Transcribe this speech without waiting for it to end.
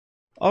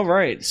All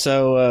right,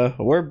 so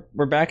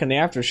we're back in the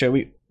after show.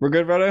 We're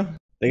good, Roto?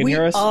 They can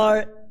hear us? We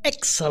are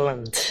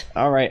excellent.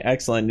 All right,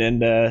 excellent.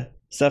 And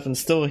Stephan's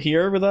still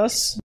here with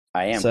us.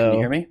 I am. So, can you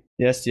hear me?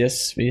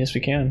 Yes,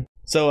 we can.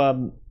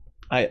 So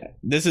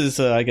this is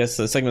I guess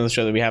a segment of the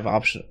show that we have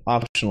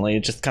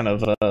optionally, just kind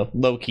of a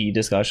low key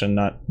discussion,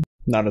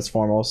 not as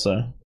formal.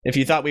 So if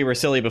you thought we were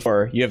silly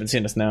before, you haven't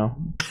seen us now.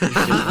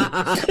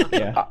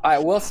 Yeah. I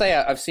will say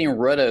I've seen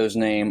Roto's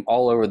name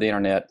all over the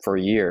internet for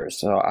years.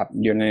 So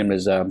your name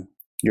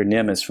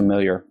is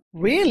familiar.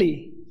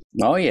 Really?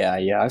 Oh yeah.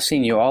 I've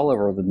seen you all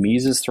over the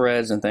Mises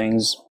threads and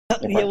things.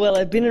 Yeah, well,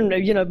 I've been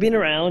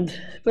around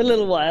for a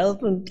little while,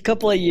 a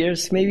couple of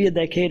years, maybe a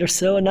decade or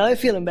so, and now I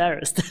feel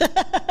embarrassed.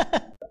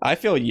 I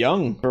feel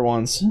young for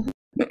once.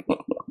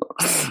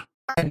 I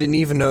didn't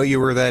even know you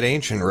were that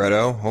ancient,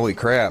 Redo. Holy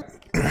crap.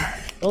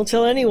 Don't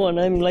tell anyone.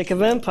 I'm like a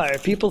vampire.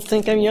 People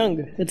think I'm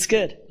young. It's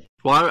good.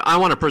 Well, I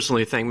want to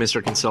personally thank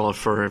Mr. Kinsella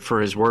for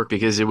his work,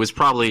 because it was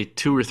probably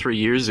 2 or 3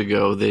 years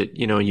ago that,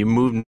 you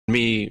moved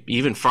me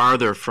even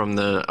farther from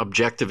the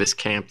objectivist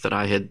camp that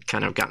I had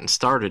kind of gotten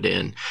started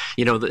in.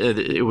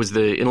 It was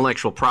the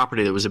intellectual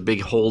property that was a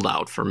big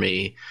holdout for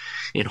me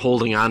in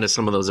holding on to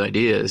some of those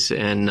ideas.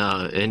 And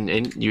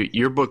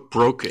your book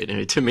broke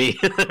it to me.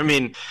 I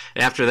mean,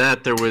 after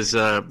that, there was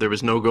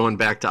no going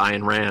back to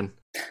Ayn Rand.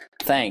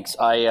 Thanks.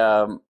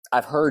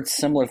 I've heard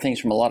similar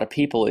things from a lot of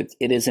people. It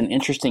is an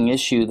interesting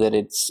issue that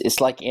it's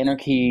like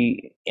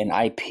anarchy and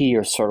IP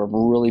are sort of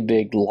really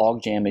big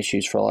logjam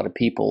issues for a lot of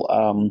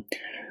people.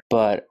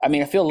 But I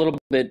mean, I feel a little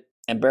bit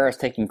embarrassed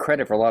taking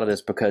credit for a lot of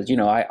this because,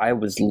 I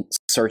was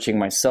searching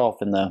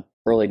myself in the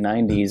early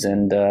 90s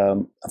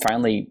and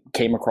finally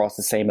came across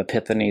the same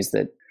epiphanies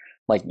that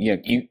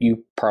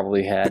you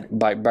probably had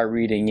by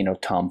reading,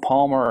 Tom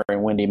Palmer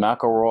and Wendy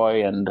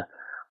McElroy and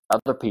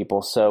other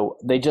people. So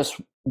they just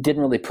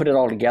didn't really put it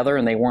all together,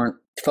 and they weren't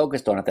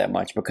focused on it that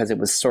much because it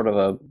was sort of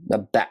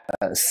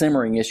a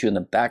simmering issue in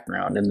the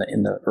background in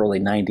the early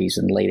 90s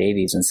and late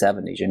 80s and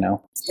 70s,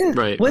 Yeah.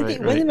 Right. Wendy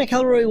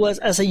McElroy was,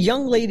 as a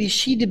young lady,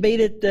 she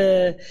debated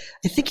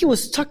I think it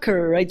was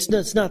Tucker, right? No,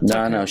 it's not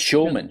Tucker. No,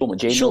 Schulman.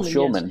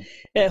 Schulman.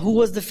 Yes. Who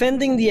was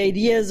defending the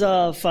ideas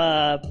of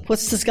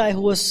what's this guy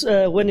who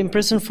went in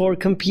prison for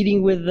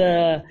competing with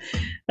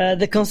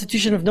the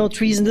Constitution of No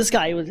Treason? This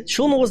guy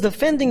Schulman was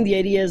defending the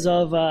ideas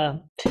of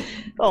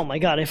oh my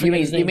God, I forget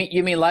his name.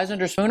 You mean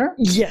Lysander Spooner?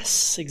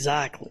 Yes,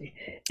 exactly.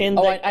 And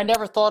I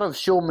never thought of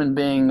Schulman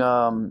being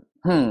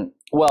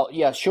well,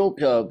 yeah,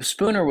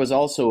 Spooner was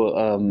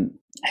also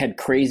had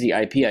crazy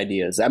IP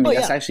ideas. I mean,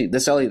 that's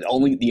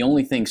the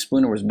only thing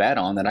Spooner was bad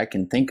on that I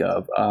can think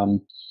of.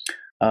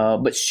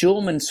 But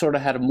Schulman sort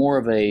of had more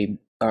of a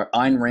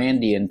Ayn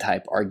Randian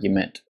type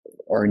argument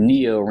or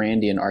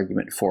neo-Randian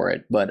argument for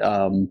it. But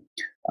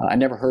I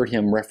never heard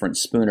him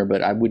reference Spooner,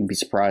 but I wouldn't be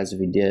surprised if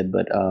he did.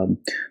 But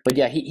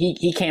yeah,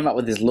 he came out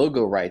with his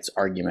logo rights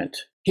argument.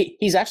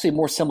 He's actually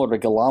more similar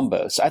to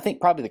Galambos. I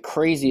think probably the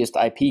craziest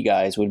IP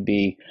guys would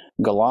be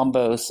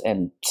Galambos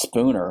and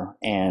Spooner,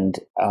 and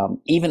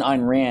even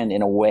Ayn Rand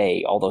in a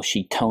way, although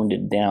she toned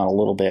it down a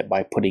little bit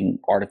by putting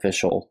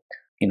artificial,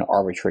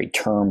 arbitrary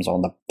terms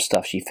on the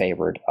stuff she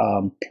favored.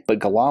 But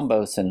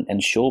Galambos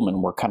and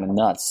Schulman were kind of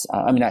nuts.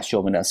 I mean, not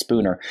Schulman,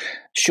 Spooner.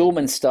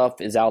 Schulman's stuff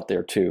is out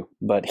there too,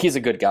 but he's a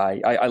good guy.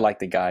 I like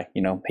the guy.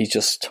 He's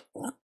just,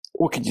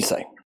 what could you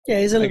say? Yeah,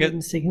 he's a little bit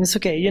mistaken. It's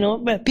okay.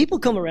 But people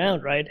come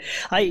around, right?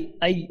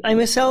 I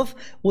myself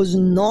was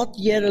not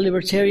yet a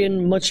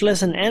libertarian, much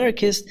less an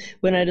anarchist,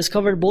 when I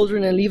discovered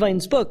Baldwin and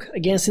Levine's book,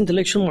 Against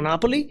Intellectual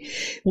Monopoly,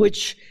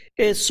 which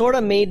it sort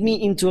of made me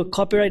into a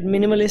copyright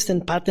minimalist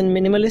and patent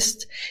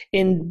minimalist.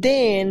 And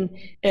then,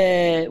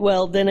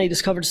 then I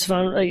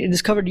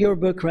discovered your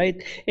book,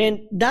 right?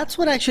 And that's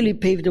what actually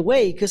paved the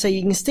way, because I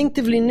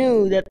instinctively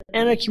knew that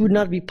anarchy would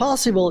not be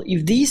possible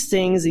if these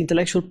things,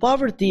 intellectual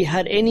poverty,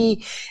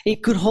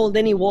 it could hold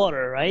any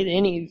water, right?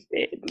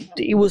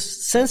 It was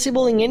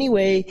sensible in any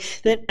way,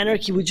 that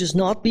anarchy would just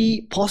not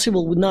be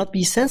possible, would not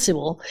be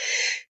sensible,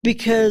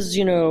 because,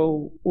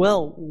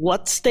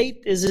 what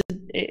state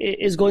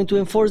is going to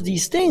enforce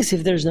these things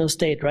if there's no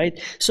state, right?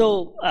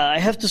 So I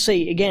have to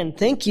say again,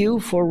 thank you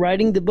for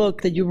writing the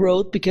book that you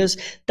wrote, because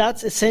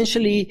that's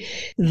essentially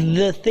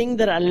the thing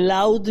that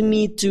allowed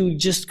me to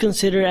just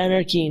consider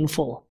anarchy in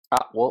full.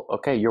 Well,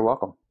 okay, you're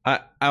welcome. I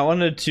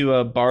wanted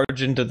to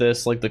barge into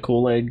this like the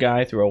Kool-Aid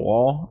guy through a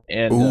wall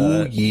and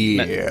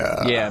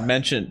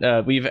mention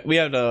we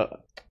had a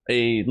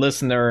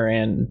listener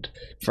and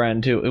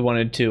friend who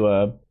wanted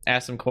to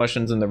ask some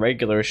questions in the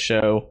regular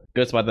show.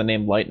 Goes by the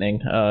name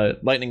Lightning.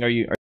 Lightning, are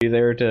you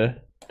there to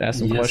ask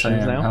some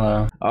questions now?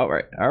 Hello.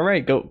 All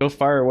right, go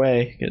fire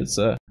away. Because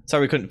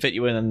sorry we couldn't fit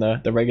you in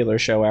the regular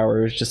show hour.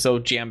 It was just so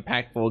jam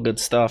packed full of good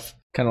stuff,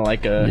 kind of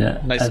like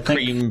a nice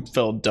cream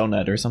filled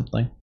donut or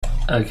something.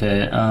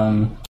 Okay.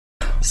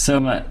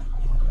 So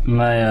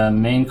my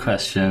main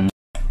question,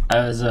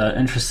 I was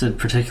interested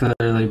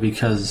particularly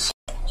because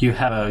you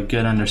have a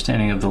good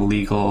understanding of the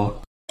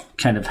legal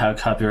kind of how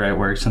copyright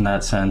works in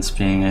that sense,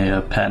 being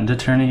a patent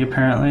attorney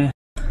apparently.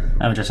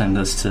 I'm addressing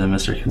this to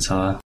Mr.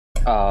 Kinsella.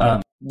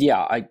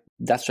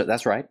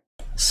 That's right.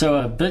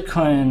 So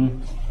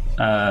Bitcoin,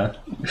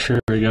 sure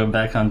we go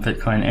back on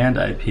Bitcoin and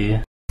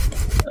IP,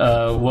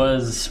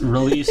 was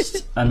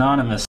released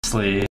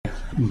anonymously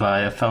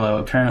by a fellow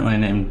apparently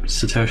named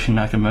Satoshi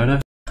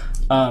Nakamoto.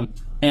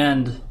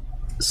 And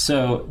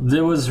so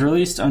it was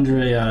released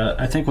under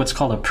I think what's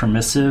called a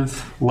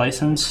permissive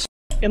license.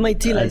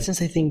 MIT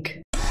license, I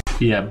think.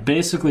 Yeah,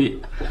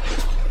 basically,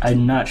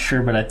 I'm not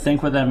sure, but I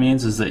think what that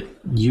means is that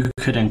you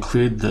could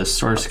include the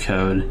source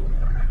code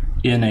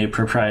in a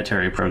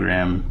proprietary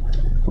program,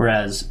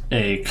 whereas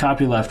a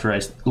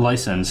copyleft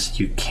license,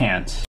 you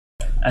can't.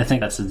 I think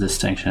that's the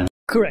distinction.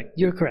 Correct,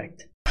 you're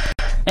correct.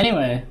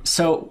 Anyway,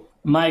 so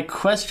my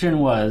question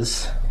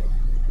was,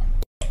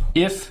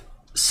 if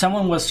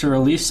someone was to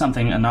release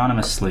something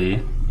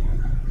anonymously,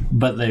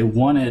 but they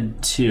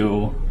wanted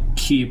to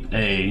keep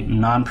a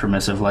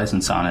non-permissive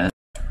license on it,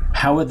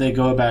 how would they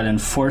go about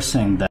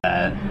enforcing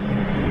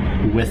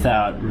that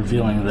without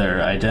revealing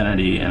their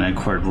identity in a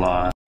court of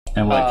law?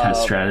 And what kind of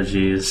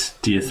strategies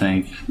do you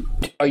think?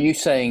 Are you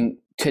saying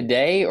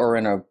today or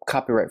in a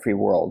copyright-free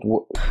world?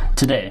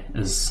 Today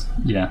is,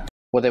 yeah.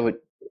 Well,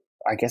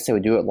 I guess they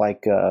would do it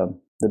like the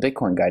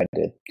Bitcoin guy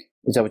did.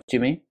 Is that what you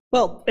mean?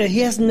 Well,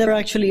 he has never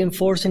actually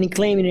enforced any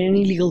claim in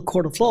any legal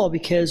court of law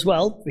because,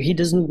 well, he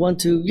doesn't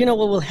want to, what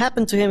will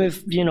happen to him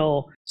if,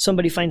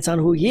 somebody finds out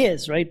who he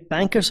is, right?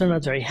 Bankers are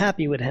not very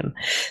happy with him.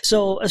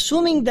 So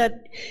assuming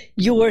that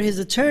you were his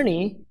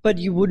attorney, but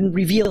you wouldn't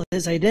reveal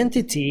his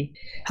identity,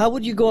 how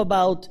would you go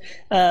about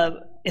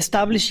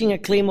establishing a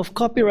claim of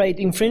copyright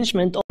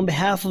infringement on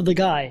behalf of the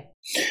guy?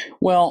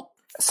 Well,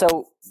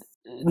 so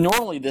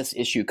normally this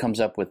issue comes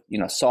up with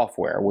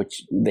software,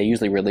 which they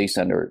usually release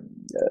under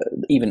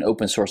even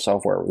open source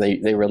software.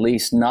 They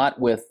release not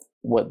with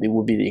what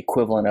would be the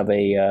equivalent of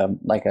a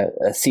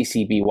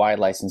CC BY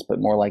license, but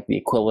more like the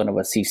equivalent of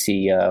a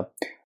CC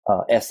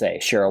SA,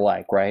 share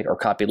alike, right, or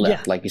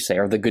copyleft, like you say,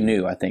 or the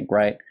GNU, I think,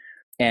 right.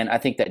 And I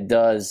think that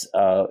does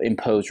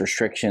impose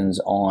restrictions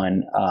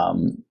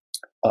on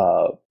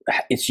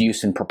its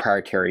use in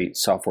proprietary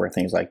software,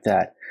 things like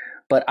that.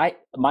 But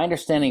my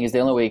understanding is the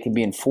only way it can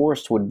be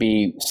enforced would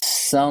be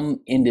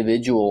some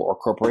individual or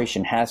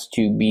corporation has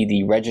to be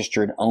the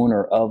registered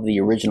owner of the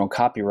original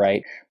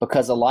copyright,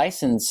 because a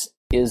license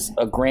is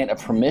a grant of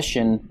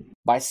permission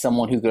by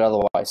someone who could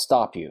otherwise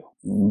stop you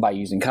by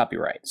using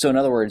copyright. So in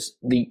other words,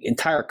 the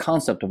entire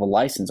concept of a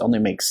license only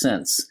makes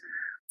sense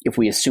if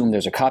we assume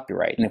there's a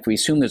copyright. And if we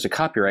assume there's a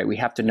copyright, we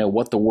have to know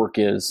what the work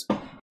is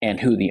and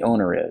who the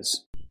owner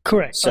is.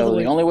 Correct. So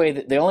the only way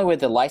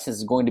the license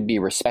is going to be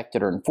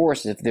respected or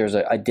enforced is if there's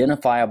an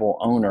identifiable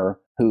owner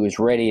who is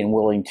ready and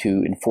willing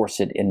to enforce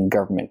it in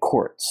government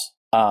courts.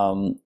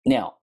 Now,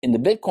 in the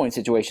Bitcoin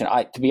situation,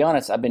 to be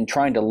honest, I've been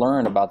trying to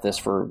learn about this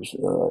for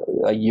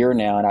a year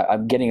now, and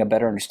I'm getting a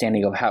better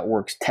understanding of how it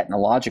works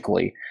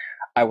technologically.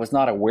 I was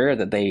not aware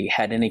that they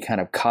had any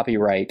kind of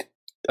copyright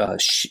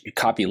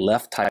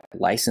copyleft type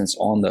license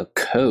on the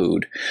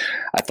code.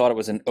 I thought it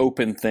was an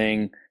open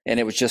thing, and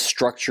it was just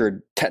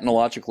structured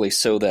technologically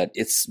so that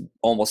it's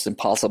almost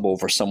impossible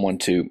for someone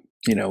to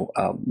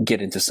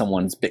get into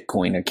someone's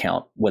Bitcoin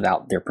account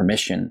without their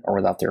permission or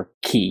without their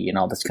key and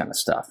all this kind of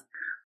stuff.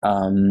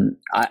 I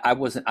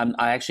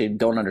actually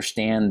don't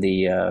understand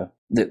the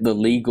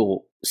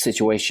legal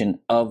situation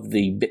of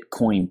the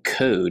Bitcoin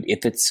code.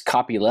 If it's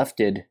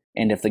copylefted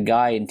and if the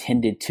guy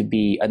intended to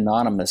be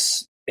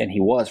anonymous, and he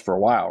was for a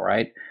while,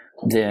 right?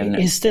 Then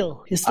he's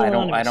still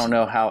anonymous. I don't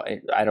know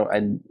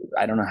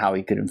how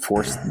he could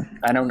enforce.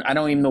 I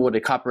don't even know what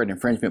a copyright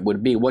infringement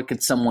would be. What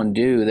could someone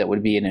do that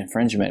would be an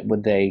infringement?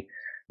 Would they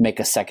make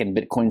a second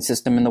Bitcoin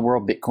system in the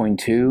world, Bitcoin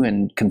 2,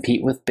 and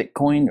compete with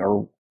Bitcoin,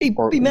 or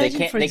they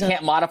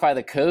can't modify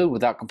the code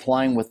without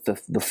complying with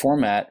the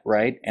format,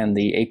 right? And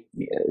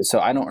so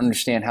I don't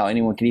understand how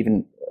anyone could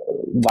even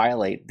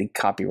violate the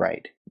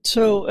copyright.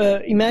 So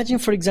imagine,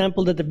 for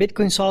example, that the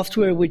Bitcoin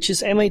software, which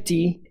is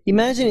MIT,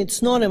 imagine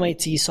it's not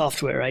MIT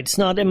software, right? It's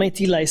not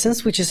MIT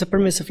license, which is a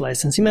permissive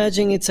license.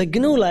 Imagine it's a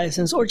GNU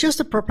license or just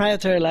a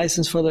proprietary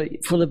license for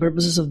the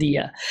purposes of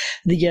the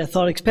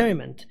thought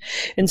experiment.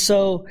 And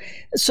so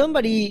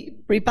somebody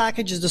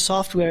repackages the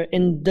software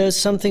and does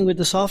something with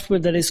the software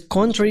that is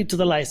contrary to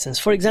the license.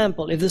 For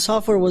example, if the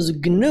software was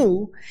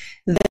GNU,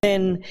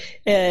 then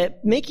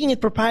making it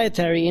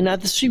proprietary and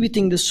not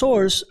distributing the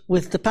source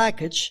with the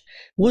package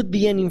would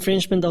be an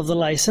infringement of the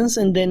license,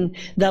 and then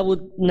that would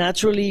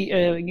naturally,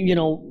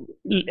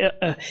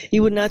 it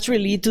would naturally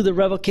lead to the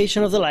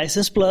revocation of the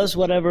license plus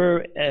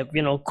whatever,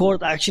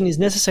 court action is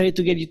necessary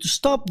to get you to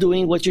stop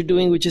doing what you're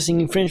doing, which is an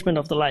infringement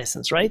of the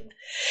license, right?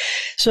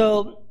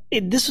 So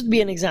this would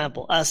be an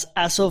example. As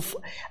of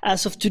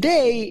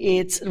today,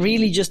 it's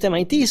really just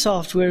MIT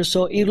software,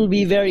 so it'll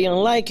be very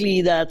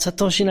unlikely that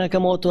Satoshi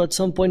Nakamoto at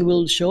some point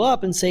will show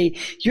up and say,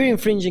 you're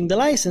infringing the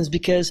license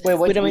because... Wait,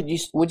 would you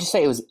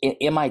say it was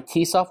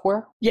MIT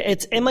software? Yeah,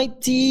 it's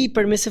MIT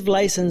permissive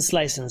license.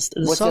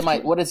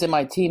 What does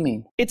MIT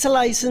mean? It's a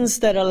license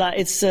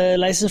it's a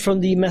license from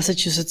the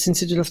Massachusetts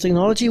Institute of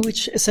Technology,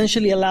 which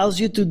essentially allows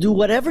you to do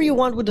whatever you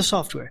want with the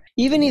software,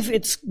 even if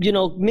it's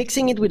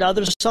mixing it with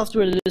other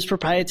software that is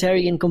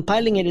proprietary and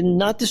compiling it and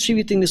not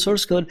distributing the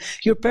source code.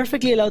 You're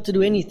perfectly allowed to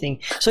do anything.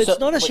 So it's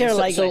not a share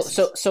alike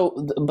license.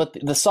 But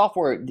the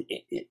software,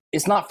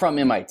 it's not from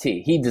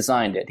MIT. He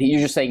designed it. You're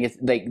just saying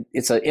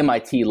it's an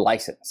MIT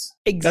license.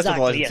 Exactly. That's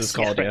what the license is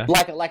called. Yeah.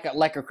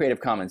 Like a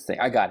Creative Commons thing.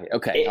 I got it.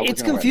 Okay.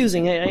 It's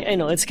confusing. I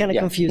know it's kind of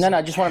confusing. No,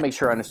 I just want to make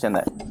sure I understand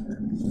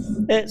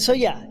that. So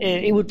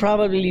it would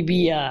probably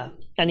be an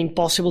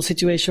impossible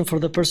situation for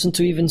the person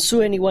to even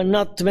sue anyone,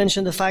 not to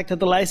mention the fact that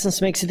the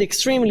license makes it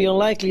extremely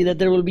unlikely that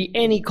there will be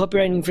any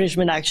copyright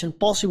infringement action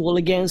possible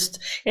against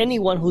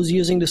anyone who's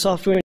using the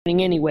software in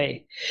any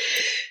way.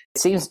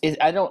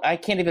 I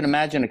can't even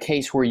imagine a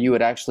case where you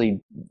would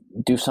actually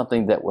do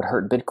something that would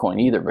hurt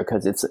Bitcoin either,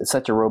 because it's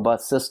such a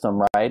robust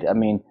system, right? I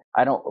mean,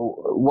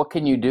 what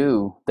can you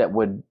do that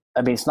would,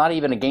 it's not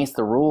even against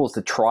the rules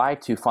to try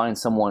to find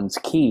someone's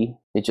key.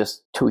 It's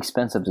just too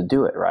expensive to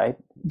do it, right?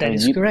 That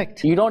is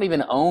correct. You don't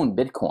even own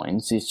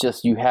Bitcoins. It's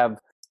just I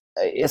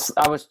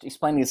was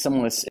explaining to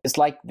someone, it's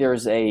like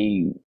there's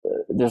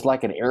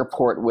like an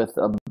airport with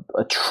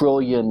a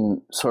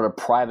trillion sort of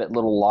private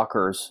little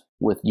lockers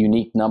with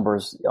unique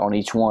numbers on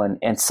each one,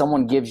 and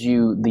someone gives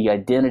you the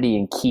identity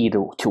and key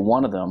to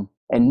one of them,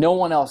 and no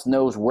one else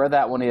knows where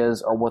that one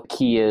is or what the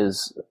key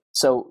is.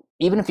 So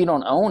even if you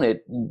don't own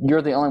it,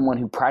 you're the only one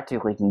who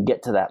practically can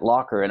get to that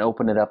locker and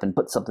open it up and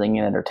put something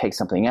in it or take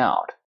something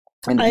out.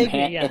 And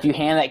if you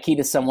hand that key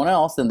to someone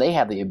else, then they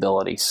have the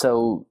ability.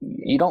 So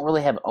you don't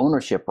really have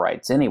ownership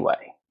rights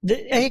anyway.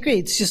 I agree.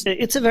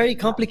 It's a very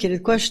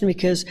complicated question,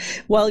 because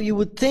while you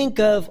would think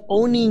of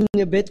owning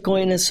a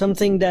Bitcoin as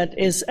something that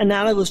is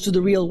analogous to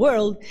the real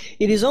world,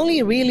 it is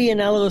only really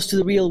analogous to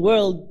the real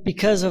world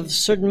because of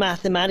certain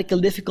mathematical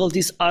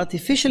difficulties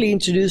artificially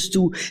introduced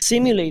to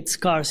simulate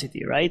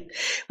scarcity, right?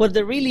 What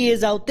there really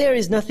is out there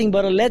is nothing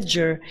but a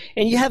ledger,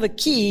 and you have a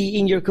key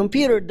in your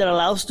computer that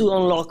allows to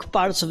unlock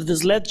parts of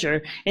this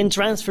ledger and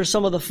transfer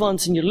some of the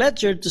funds in your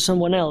ledger to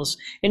someone else,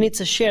 and it's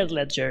a shared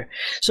ledger.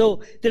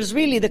 So there's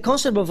really the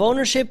concept of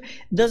ownership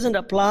doesn't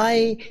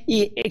apply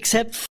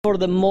except for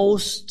the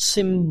most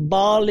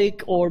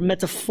symbolic or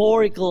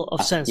metaphorical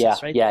of senses,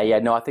 right? Yeah.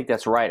 No, I think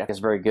that's right. That's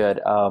very good.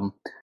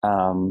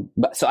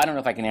 But so I don't know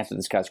if I can answer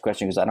this guy's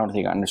question because I don't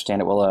think I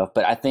understand it well enough.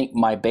 But I think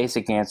my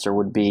basic answer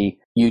would be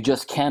you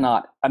just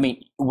cannot.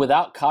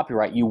 Without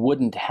copyright, you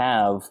wouldn't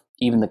have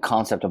even the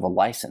concept of a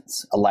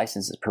license. A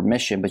license is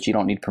permission, but you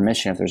don't need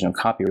permission if there's no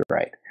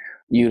copyright.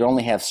 You'd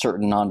only have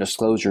certain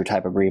non-disclosure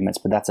type agreements,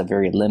 but that's a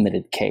very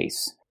limited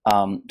case.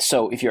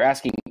 So if you're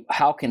asking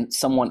how can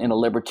someone in a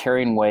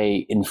libertarian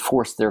way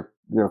enforce their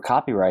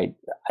copyright,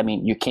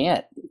 you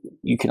can't.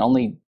 You can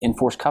only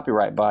enforce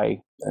copyright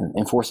by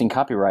enforcing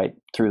copyright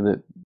through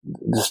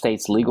the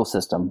state's legal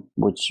system,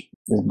 which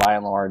is by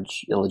and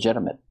large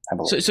illegitimate, I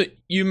believe. So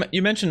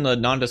you mentioned the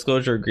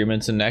non-disclosure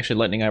agreements, and actually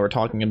Lightning and I were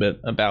talking a bit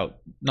about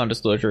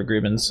non-disclosure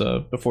agreements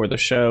before the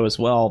show as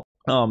well.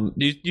 Do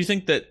you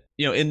think that,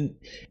 in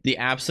the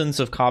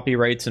absence of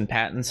copyrights and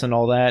patents and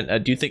all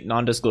that, do you think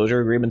non-disclosure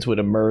agreements would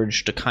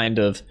emerge to kind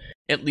of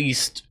at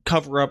least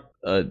cover up,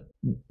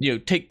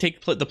 take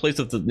the place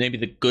of maybe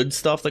the good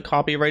stuff that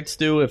copyrights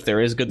do, if there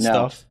is good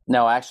stuff?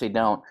 No, I actually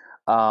don't.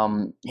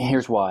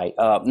 Here's why.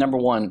 Number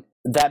one,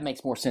 that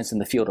makes more sense in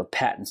the field of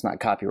patents, not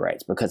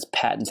copyrights, because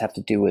patents have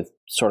to do with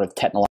sort of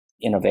technological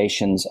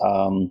innovations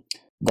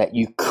that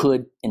you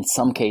could, in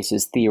some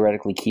cases,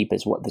 theoretically keep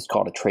as what is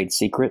called a trade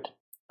secret.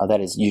 That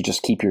is, you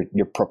just keep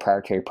your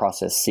proprietary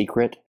process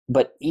secret.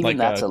 But even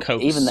that's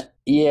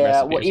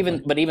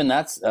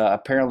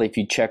apparently, if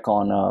you check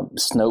on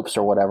Snopes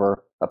or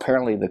whatever,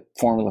 apparently the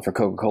formula for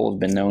Coca-Cola has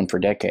been known for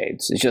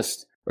decades. It's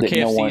just that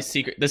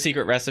the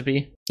secret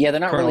recipe. Yeah, they're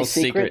not really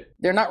secret.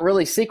 They're not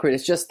really secret.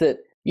 It's just that,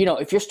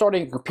 if you're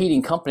starting a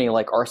competing company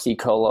like RC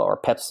Cola or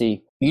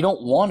Pepsi, you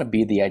don't want to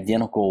be the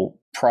identical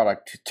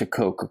product to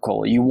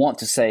Coca-Cola. You want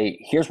to say,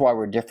 here's why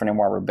we're different and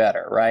why we're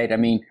better, right?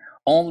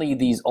 Only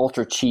these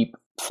ultra cheap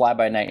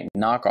fly-by-night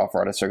knockoff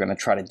artists are going to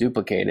try to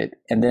duplicate it,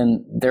 and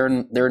then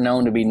they're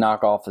known to be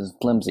knockoff as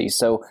flimsy.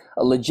 So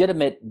a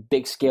legitimate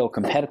big-scale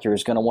competitor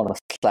is going to want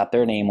to slap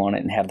their name on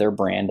it and have their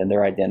brand and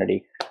their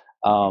identity,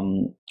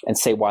 and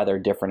say why they're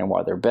different and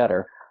why they're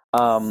better.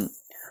 I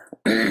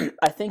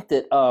think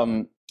that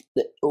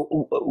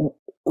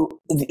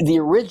the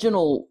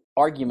original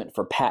argument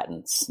for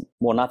patents,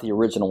 well, not the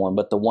original one,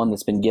 but the one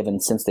that's been given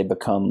since they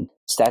become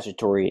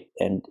statutory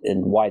and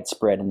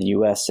widespread in the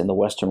U.S. and the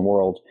Western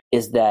world,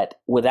 is that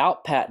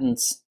without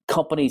patents,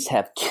 companies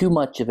have too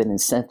much of an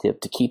incentive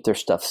to keep their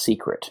stuff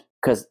secret.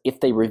 Because if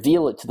they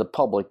reveal it to the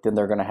public, then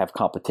they're going to have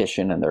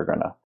competition, and they're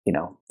going to,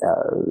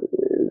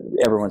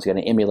 everyone's going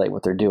to emulate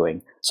what they're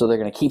doing. So they're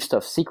going to keep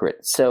stuff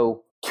secret.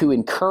 So to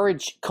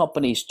encourage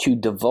companies to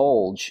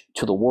divulge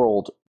to the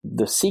world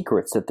the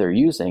secrets that they're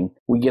using,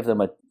 we give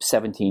them a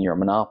 17-year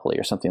monopoly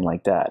or something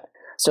like that.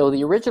 So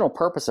the original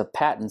purpose of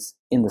patents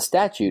in the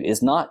statute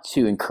is not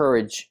to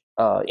encourage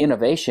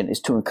innovation, is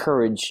to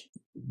encourage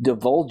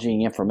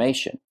divulging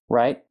information,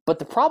 right? But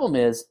the problem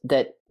is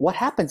that what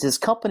happens is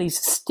companies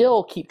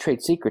still keep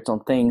trade secrets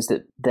on things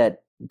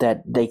that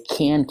they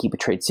can keep a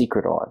trade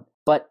secret on.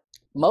 But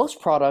most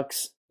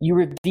products, you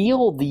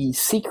reveal the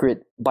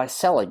secret by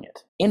selling it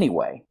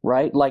anyway,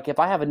 right? Like if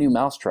I have a new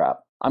mousetrap,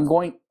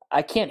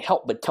 I can't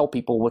help but tell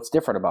people what's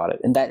different about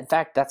it. And that, in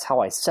fact, that's how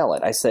I sell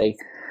it. I say,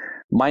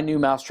 my new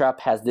mousetrap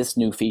has this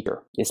new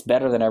feature. It's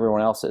better than everyone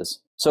else's.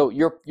 So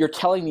you're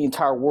telling the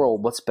entire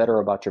world what's better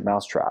about your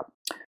mousetrap.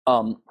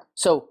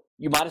 So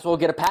you might as well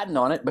get a patent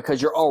on it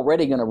because you're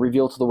already going to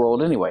reveal to the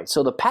world anyway.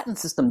 So the patent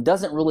system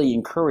doesn't really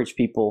encourage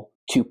people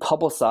to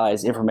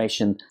publicize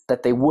information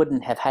that they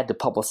wouldn't have had to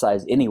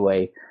publicize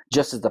anyway,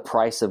 just as the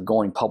price of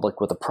going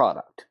public with a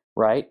product,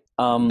 right?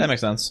 That makes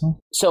sense.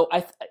 So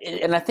I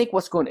think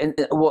what's going and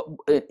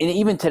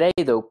even today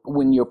though,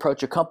 when you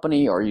approach a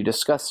company or you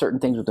discuss certain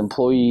things with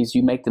employees,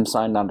 you make them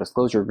sign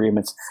non-disclosure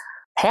agreements.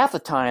 Half the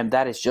time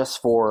that is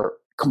just for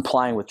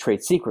complying with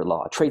trade secret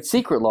law. Trade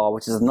secret law,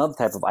 which is another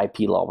type of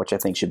IP law, which I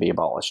think should be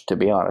abolished, to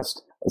be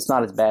honest. It's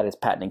not as bad as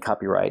patent and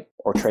copyright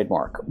or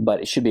trademark, but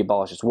it should be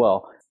abolished as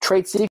well.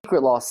 Trade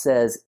secret law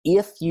says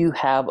if you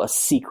have a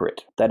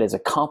secret that is a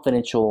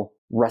confidential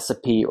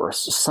recipe or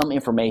some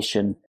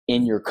information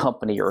in your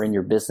company or in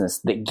your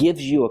business that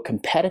gives you a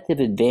competitive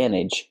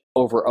advantage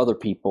over other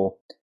people,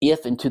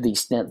 if and to the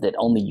extent that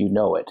only you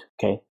know it,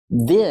 okay,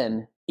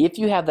 then if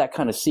you have that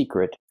kind of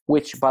secret,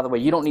 which, by the way,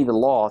 you don't need the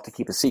law to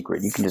keep a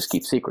secret. You can just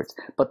keep secrets.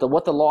 But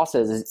what the law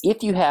says is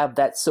if you have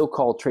that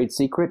so-called trade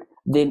secret,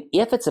 then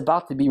if it's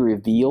about to be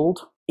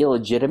revealed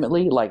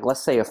illegitimately, like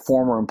let's say a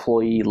former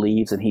employee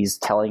leaves and he's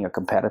telling a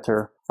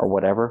competitor or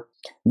whatever,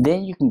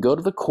 then you can go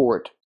to the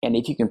court, and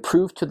if you can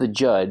prove to the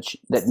judge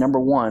that, number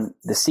one,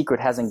 the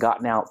secret hasn't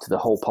gotten out to the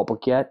whole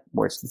public yet,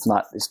 where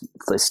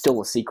it's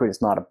still a secret,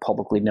 it's not a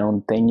publicly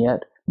known thing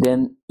yet,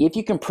 then if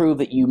you can prove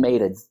that you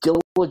made a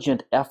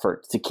diligent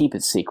effort to keep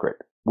it secret,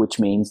 which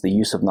means the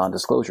use of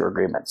non-disclosure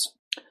agreements,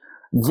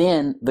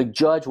 then the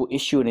judge will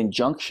issue an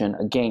injunction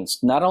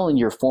against not only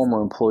your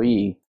former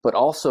employee, but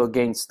also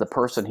against the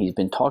person he's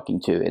been talking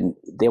to. And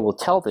they will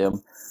tell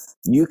them,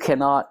 you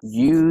cannot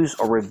use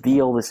or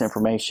reveal this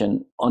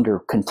information under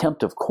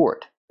contempt of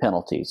court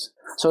penalties.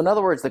 So in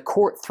other words, the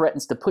court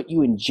threatens to put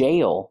you in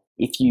jail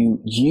if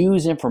you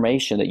use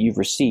information that you've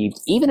received,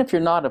 even if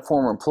you're not a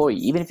former employee,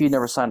 even if you've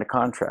never signed a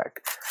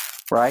contract,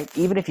 right?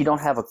 Even if you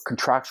don't have a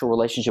contractual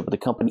relationship with the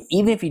company,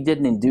 even if you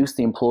didn't induce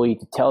the employee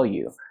to tell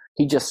you,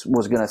 he just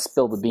was going to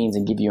spill the beans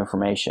and give you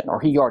information, or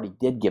he already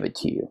did give it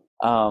to you.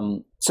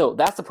 So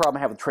that's the problem I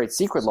have with trade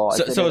secret law.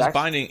 So it's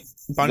binding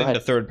to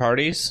third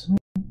parties?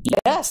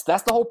 Yes,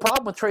 that's the whole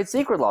problem with trade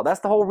secret law. That's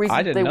the whole reason.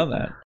 I didn't know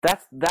that.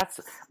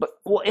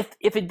 Well,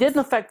 if it didn't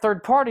affect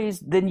third parties,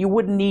 then you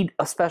wouldn't need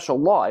a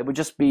special law. It would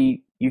just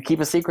be you keep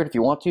a secret if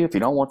you want to. If you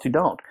don't want to,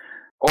 don't.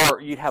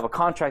 Or you'd have a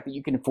contract that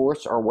you can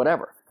enforce or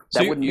whatever.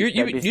 So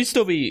you'd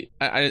still be.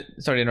 Sorry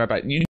to interrupt.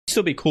 But you'd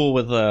still be cool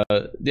with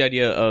the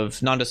idea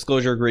of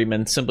non-disclosure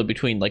agreements simply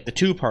between like the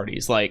two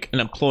parties, like an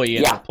employee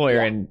and an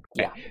employer,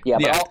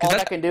 But all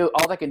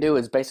that can do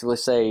is basically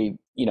say,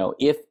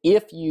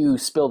 if you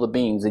spill the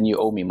beans and you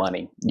owe me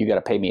money, you got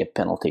to pay me a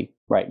penalty,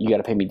 right? You got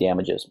to pay me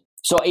damages.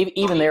 So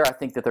even there, I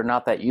think that they're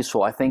not that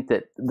useful. I think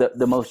that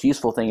the most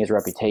useful thing is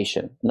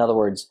reputation. In other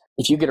words,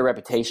 if you get a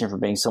reputation for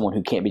being someone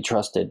who can't be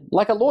trusted,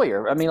 like a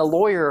lawyer. I mean, a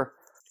lawyer.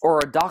 Or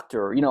a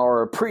doctor,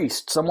 or a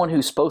priest, someone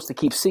who's supposed to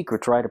keep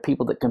secrets, right, or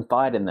people that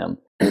confide in them.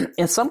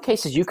 In some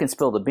cases, you can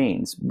spill the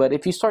beans. But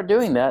if you start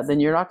doing that, then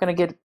you're not going to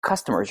get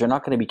customers. You're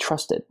not going to be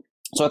trusted.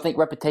 So I think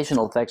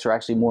reputational effects are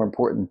actually more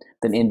important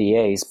than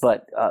NDAs.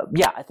 But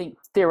I think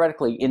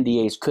theoretically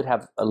NDAs could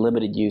have a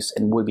limited use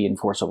and would be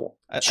enforceable.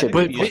 Should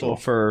be useful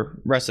for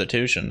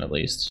restitution, at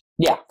least.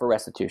 Yeah, for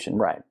restitution,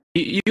 right.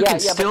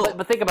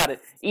 But think about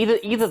it.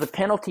 Either the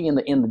penalty in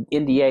the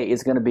NDA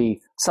is going to be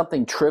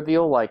something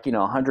trivial like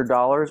 $100,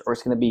 or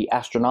it's going to be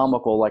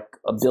astronomical like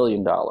 $1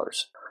 billion.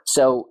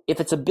 So if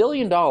it's $1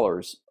 billion,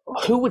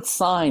 who would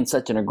sign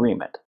such an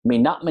agreement? I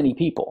mean, not many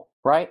people,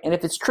 right? And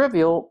if it's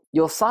trivial,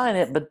 you'll sign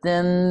it, but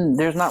then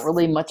there's not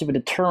really much of a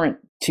deterrent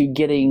to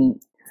getting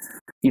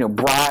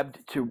bribed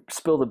to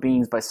spill the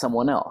beans by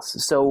someone else.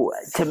 So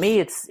to me,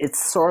 it's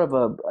sort of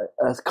a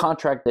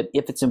contract that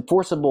if it's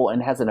enforceable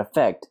and has an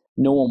effect,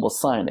 no one will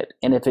sign it.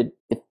 And if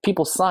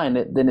people sign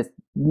it, then it's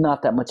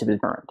not that much of a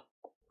deterrent.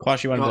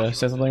 Quash, you wanted to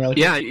say something really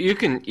quick? Yeah, you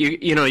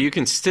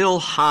can still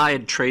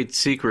hide trade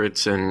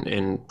secrets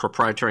and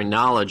proprietary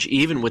knowledge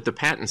even with the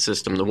patent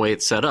system the way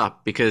it's set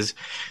up, because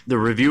the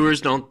reviewers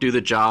don't do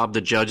the job.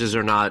 The judges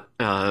are not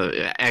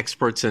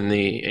experts in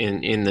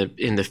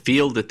the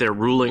field that they're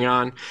ruling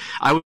on.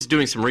 I was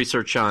doing some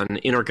research on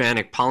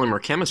inorganic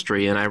polymer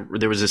chemistry, and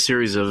there was a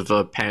series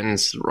of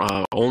patents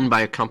owned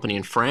by a company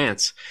in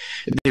France.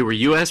 They were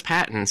U.S.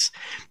 patents,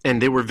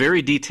 and they were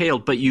very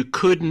detailed, but you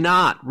could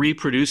not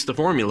reproduce the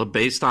formula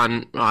based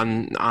on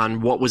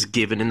what was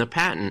given in the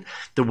patent.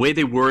 The way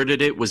they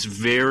worded it was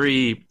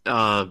very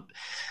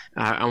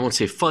I won't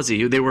say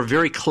fuzzy. They were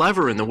very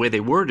clever in the way they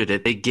worded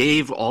it. They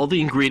gave all the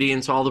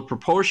ingredients, all the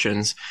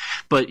proportions,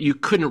 but you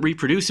couldn't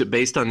reproduce it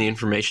based on the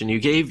information you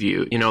gave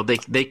you. You know,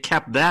 they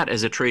kept that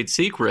as a trade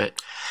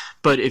secret.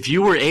 But if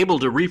you were able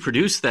to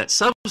reproduce that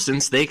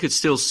substance, they could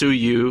still sue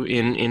you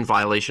in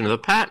violation of the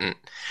patent.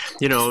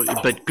 You know,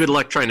 but good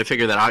luck trying to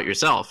figure that out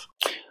yourself.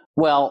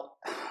 Well,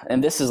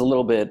 and this is a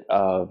little bit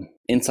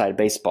inside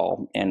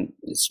baseball, and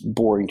it's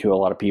boring to a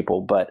lot of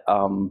people, but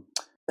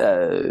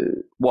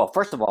well,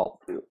 first of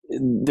all,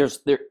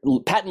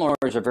 patent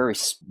lawyers are very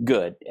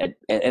good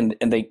and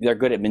they're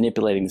good at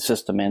manipulating the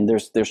system, and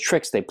there's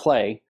tricks they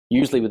play,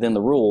 usually within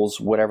the rules,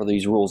 whatever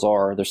these rules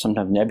are. They're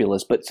sometimes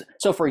nebulous. But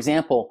so, for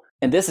example,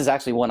 and this is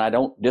actually one I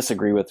don't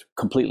disagree with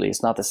completely.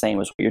 It's not the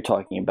same as what you're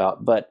talking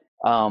about, but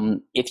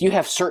if you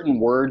have certain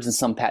words in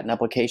some patent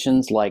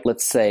applications, like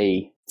let's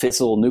say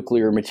fissile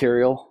nuclear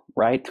material,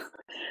 right?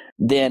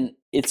 Then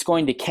it's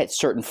going to catch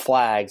certain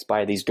flags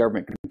by these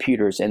government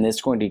computers, and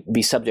it's going to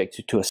be subject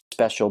to a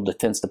special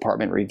Defense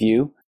Department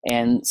review.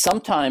 And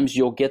sometimes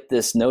you'll get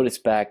this notice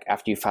back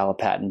after you file a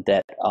patent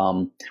that,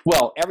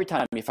 well, every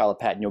time you file a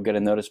patent, you'll get a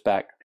notice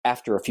back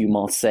after a few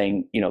months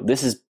saying, you know,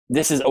 this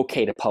is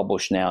okay to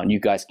publish now, and you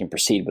guys can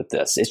proceed with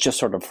this. It's just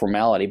sort of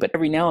formality. But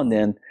every now and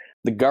then,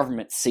 the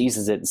government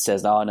seizes it and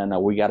says, "Oh, no,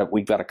 we've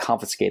got to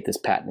confiscate this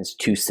patent. It's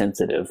too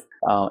sensitive,"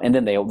 and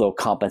then they'll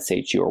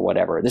compensate you or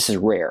whatever. This is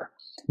rare.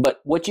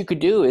 But what you could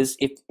do is,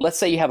 if let's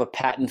say you have a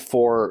patent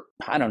for,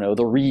 I don't know,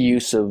 the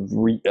reuse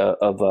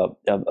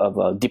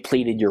of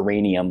depleted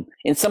uranium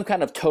in some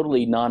kind of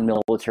totally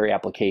non-military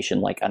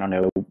application, like, I don't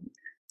know,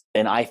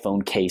 an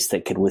iPhone case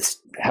that could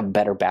have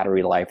better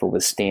battery life or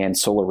withstand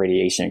solar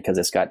radiation because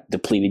it's got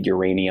depleted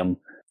uranium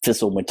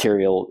fissile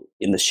material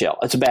in the shell.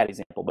 It's a bad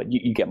example, but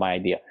you get my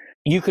idea.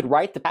 You could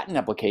write the patent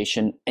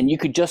application and you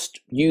could just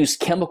use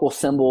chemical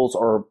symbols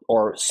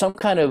or some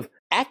kind of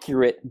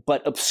accurate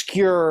but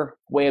obscure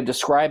way of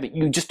describing it.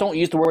 You just don't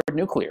use the word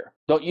nuclear.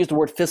 Don't use the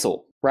word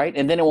fissile, right?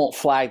 And then it won't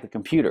flag the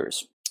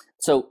computers.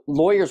 So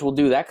lawyers will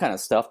do that kind of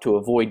stuff to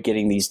avoid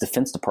getting these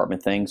Defense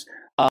Department things.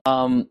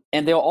 And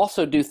they'll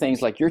also do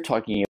things like you're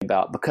talking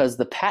about, because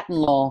the patent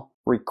law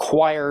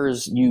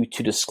requires you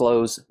to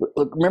disclose.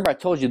 Look, remember, I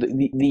told you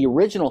that the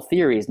original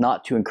theory is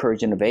not to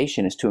encourage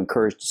innovation, it's to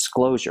encourage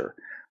disclosure.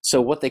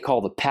 So what they call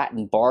the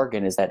patent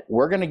bargain is that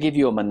we're going to give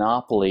you a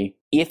monopoly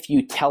if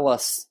you tell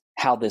us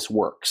how this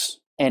works.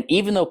 And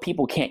even though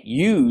people can't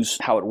use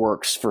how it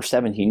works for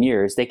 17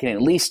 years, they can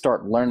at least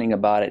start learning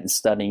about it and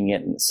studying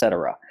it, et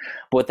cetera.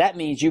 But what that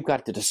means, you've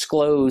got to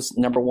disclose,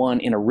 number one,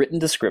 in a written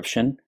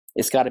description.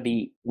 It's got to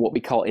be what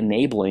we call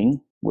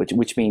enabling,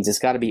 which means it's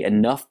got to be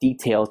enough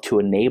detail to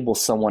enable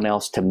someone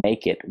else to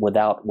make it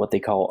without what they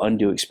call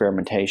undue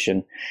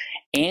experimentation.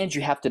 And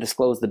you have to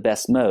disclose the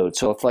best mode.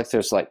 So if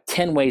there's like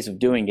 10 ways of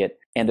doing it,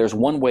 and there's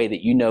one way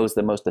that you know is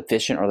the most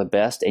efficient or the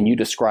best, and you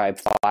describe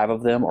 5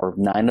 of them or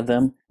 9 of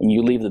them, and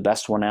you leave the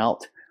best one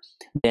out,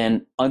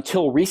 then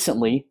until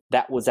recently,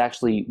 that was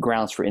actually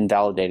grounds for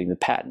invalidating the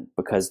patent,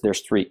 because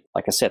there's 3,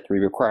 like I said, 3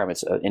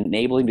 requirements: an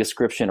enabling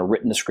description, a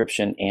written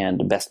description, and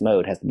the best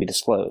mode has to be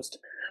disclosed.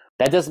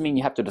 That doesn't mean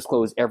you have to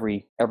disclose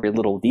every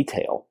little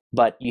detail,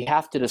 but you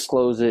have to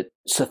disclose it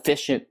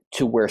sufficient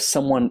to where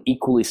someone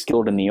equally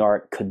skilled in the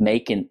art could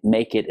make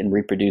it and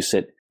reproduce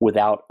it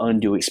without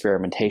undue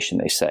experimentation,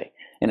 they say.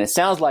 And it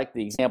sounds like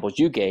the examples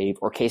you gave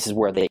are cases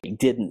where they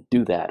didn't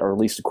do that, or at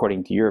least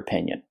according to your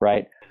opinion,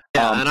 right?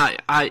 Yeah, and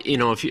I you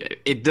know,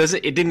 it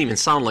didn't even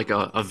sound like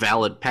a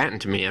valid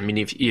patent to me. I mean,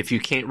 if you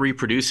can't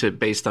reproduce it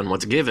based on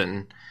what's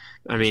given,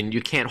 I mean, you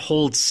can't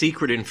hold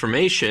secret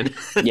information,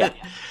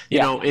 you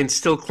know, and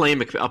still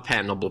claim a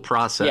patentable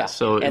process. Yeah.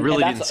 So it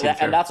really didn't seem fair.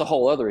 And that's a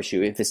whole other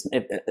issue. If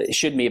it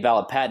shouldn't be a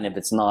valid patent if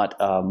it's not,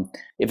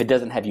 if it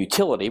doesn't have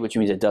utility, which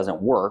means it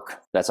doesn't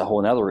work. That's a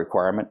whole other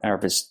requirement.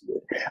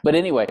 But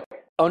anyway,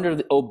 under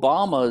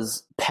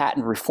Obama's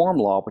patent reform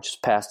law, which was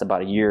passed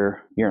about a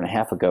year and a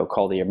half ago,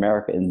 called the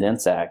America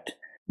Invents Act,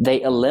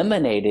 they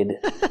eliminated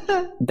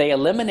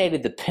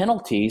the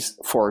penalties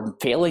for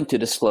failing to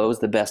disclose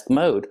the best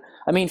mode.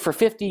 I mean, for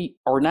 50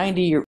 or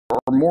 90 or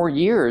more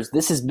years,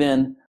 this has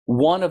been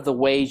one of the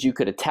ways you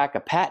could attack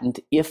a patent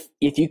if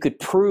you could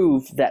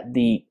prove that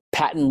the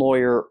patent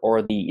lawyer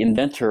or the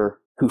inventor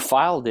who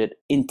filed it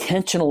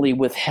intentionally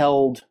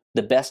withheld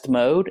the best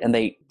mode, and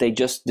they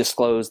just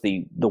disclosed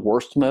the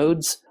worst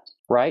modes,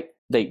 right?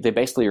 They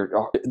basically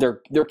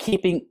they're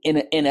keeping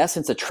in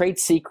essence a trade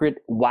secret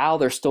while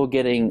they're still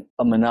getting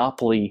a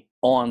monopoly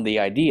on the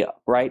idea,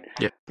 right?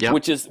 Yeah.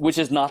 Which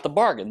is not the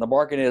bargain. The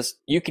bargain is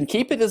you can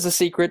keep it as a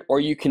secret, or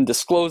you can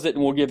disclose it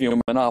and we'll give you a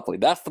monopoly.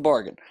 That's the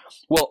bargain.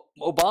 Well,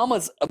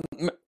 Obama's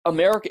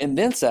America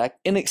Invents Act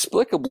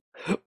inexplicably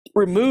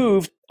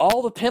removed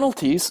all the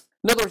penalties.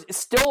 In other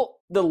words,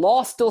 the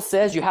law still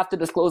says you have to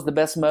disclose the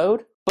best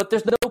mode, but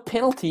there's no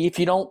penalty if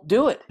you don't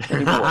do it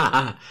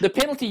anymore. The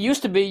penalty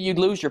used to be you'd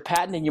lose your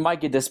patent and you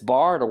might get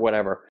disbarred or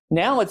whatever.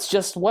 Now it's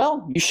just,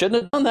 well, you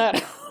shouldn't have done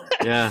that.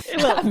 Yeah.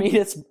 I mean,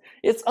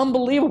 it's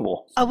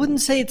unbelievable. I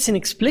wouldn't say it's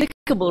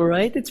inexplicable,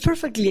 right? It's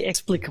perfectly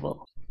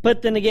explicable.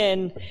 But then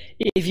again,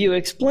 if you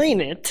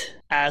explain it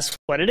as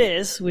what it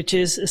is, which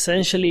is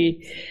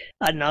essentially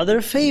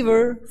another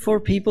favor for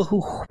people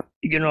who,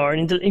 are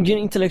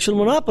intellectual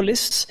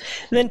monopolists,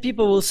 then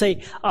people will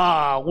say,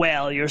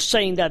 well, you're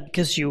saying that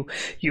because you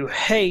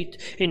hate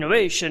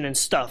innovation and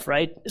stuff,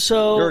 right?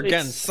 So you're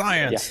against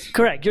science. Yeah.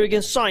 Correct. You're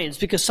against science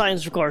because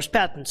science requires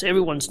patents.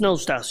 Everyone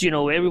knows that.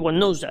 Everyone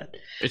knows that.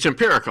 It's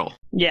empirical.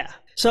 Yeah.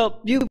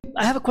 So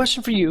I have a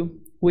question for you,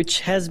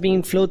 which has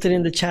been floated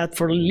in the chat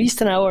for at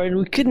least an hour, and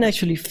we couldn't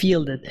actually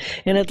field it.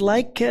 And I'd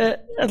like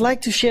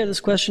to share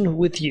this question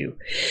with you,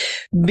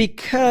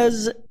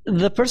 because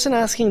the person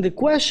asking the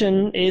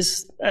question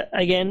is,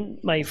 again,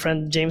 my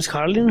friend James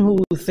Carlin,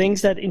 who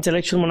thinks that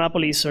intellectual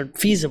monopolies are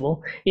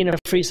feasible in a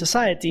free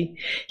society.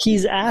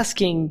 He's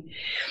asking,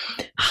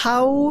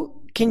 how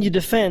can you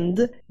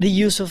defend the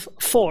use of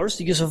force,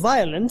 the use of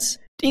violence,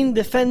 in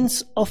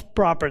defense of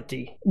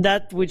property,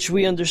 that which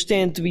we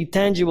understand to be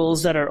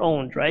tangibles that are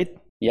owned, right?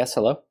 Yes,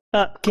 hello?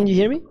 Can you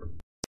hear me?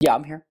 Yeah,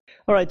 I'm here.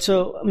 All right,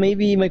 so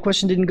maybe my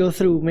question didn't go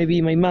through.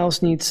 Maybe my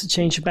mouse needs to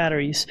change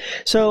batteries.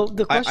 So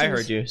the question I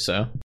heard you,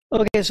 so.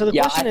 Okay, so the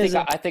question is...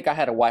 I think I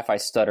had a Wi-Fi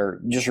stutter.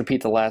 Just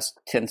repeat the last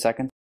 10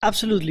 seconds.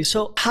 Absolutely.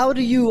 So how would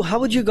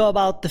you go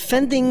about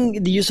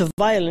defending the use of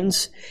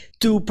violence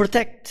to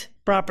protect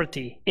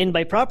property? And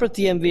by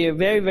property, I'm very,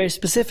 very, very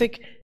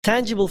specific,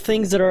 tangible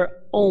things that are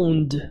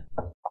owned.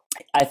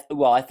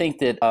 I think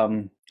that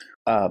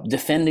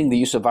defending the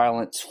use of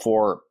violence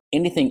for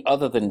anything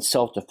other than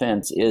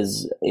self-defense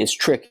is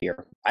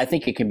trickier. I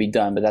think it can be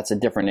done, but that's a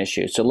different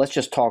issue. So let's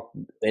just talk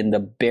in the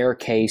bare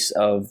case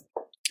of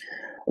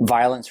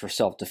violence for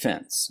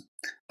self-defense.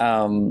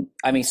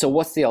 So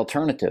what's the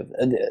alternative?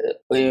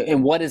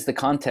 And what is the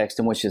context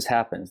in which this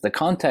happens? The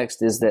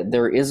context is that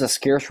there is a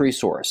scarce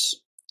resource,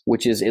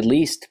 which is at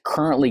least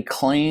currently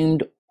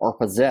claimed or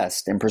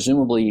possessed, and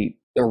presumably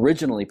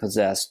originally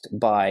possessed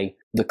by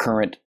the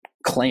current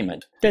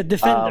claimant. The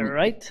defender,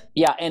 right?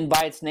 Yeah, and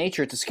by its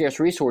nature, it's a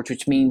scarce resource,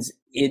 which means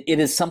it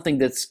is something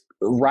that's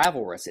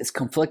rivalrous. It's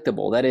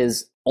conflictable. That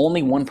is,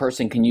 only one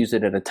person can use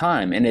it at a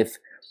time. And if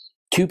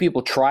two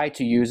people try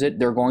to use it,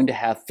 they're going to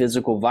have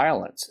physical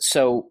violence.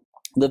 So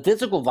the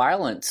physical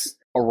violence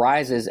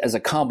arises as a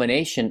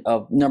combination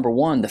of, number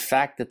one, the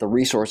fact that the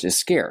resource is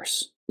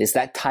scarce. It's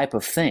that type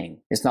of thing.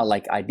 It's not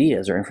like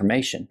ideas or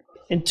information.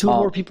 And two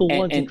more people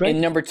want it, right?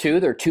 And number two,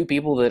 there are two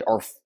people that are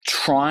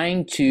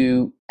trying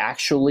to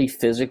actually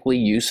physically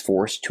use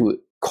force to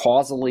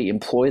causally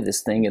employ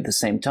this thing at the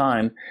same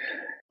time,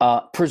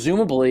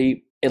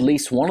 presumably at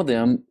least one of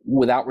them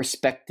without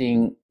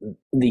respecting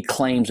the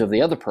claims of the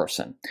other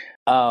person.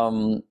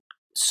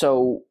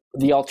 So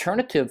the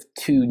alternative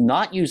to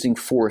not using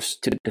force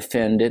to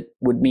defend it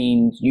would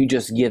mean you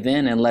just give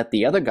in and let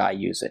the other guy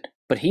use it.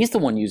 But he's the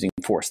one using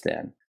force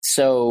then.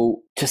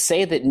 So to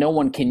say that no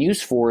one can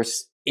use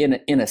force,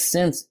 in a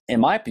sense, in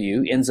my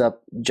view, ends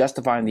up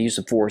justifying the use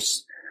of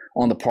force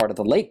on the part of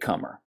the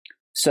latecomer.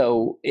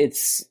 So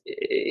it's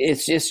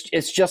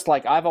just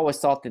like, I've always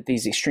thought that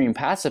these extreme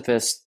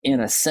pacifists, in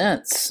a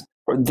sense,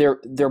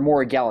 they're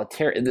more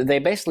egalitarian. They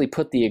basically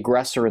put the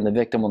aggressor and the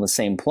victim on the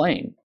same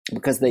plane,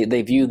 because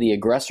they view the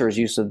aggressor's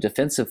use of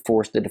defensive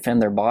force to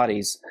defend their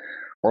bodies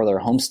or their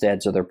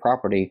homesteads or their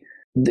property.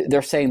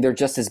 They're saying they're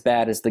just as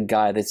bad as the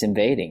guy that's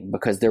invading,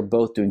 because they're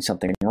both doing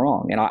something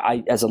wrong. And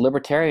I as a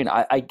libertarian,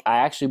 I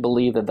actually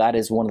believe that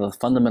is one of the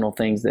fundamental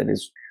things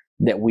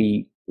that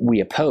we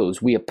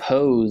oppose. We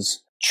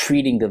oppose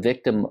treating the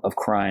victim of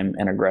crime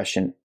and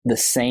aggression the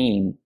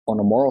same on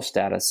a moral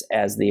status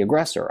as the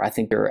aggressor. I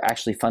think they're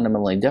actually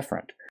fundamentally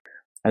different.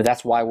 And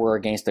that's why we're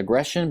against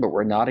aggression, but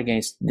we're not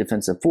against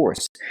defensive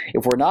force.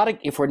 If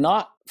we're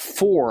not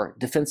for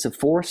defensive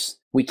force,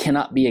 we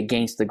cannot be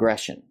against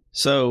aggression.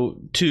 So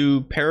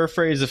to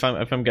paraphrase, if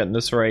I'm getting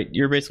this right,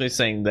 you're basically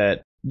saying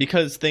that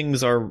because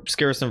things are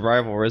scarce and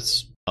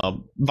rivalrous,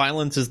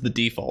 violence is the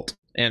default,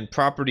 and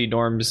property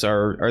norms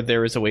are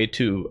there as a way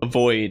to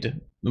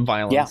avoid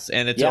violence. Yeah.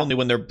 And it's only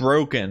when they're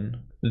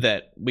broken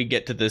that we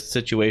get to this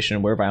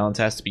situation where violence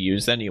has to be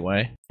used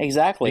anyway.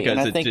 Exactly. Because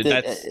and I think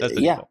that's the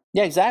default.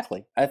 Yeah,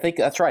 exactly. I think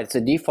that's right. It's a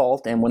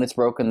default, and when it's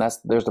broken,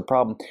 there's the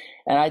problem.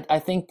 And I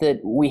think that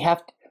we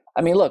have to,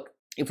 look,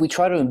 if we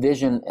try to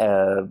envision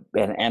an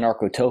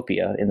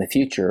anarchotopia in the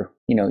future,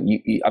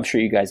 I'm sure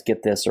you guys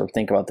get this or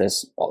think about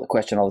this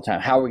question all the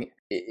time.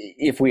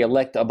 If we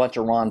elect a bunch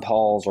of Ron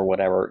Pauls or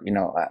whatever,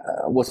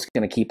 what's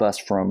going to keep us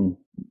from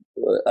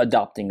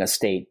adopting a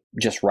state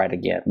just right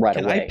away?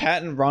 Can I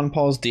patent Ron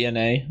Paul's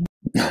DNA?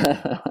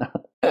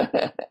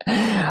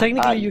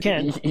 Technically, you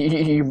can.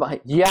 You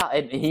might, yeah,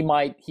 and he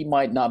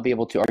might not be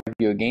able to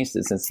argue against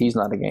it, since he's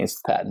not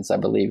against patents, I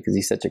believe, because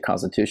he's such a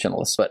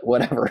constitutionalist. But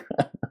whatever.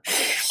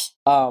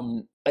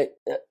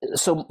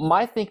 So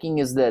my thinking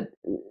is that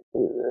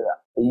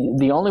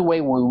the only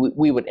way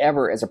we would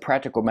ever, as a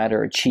practical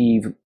matter,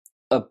 achieve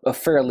a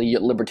fairly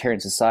libertarian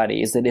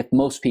society is that if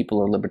most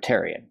people are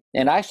libertarian.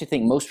 And I actually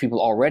think most people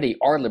already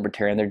are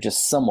libertarian. They're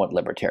just somewhat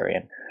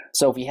libertarian.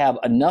 So if you have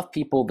enough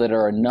people that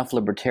are enough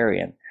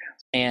libertarian,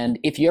 And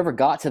if you ever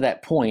got to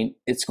that point,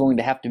 it's going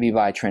to have to be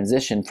by a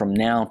transition from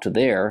now to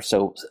there.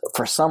 So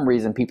for some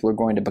reason, people are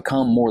going to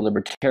become more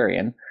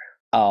libertarian.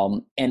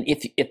 And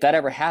if that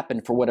ever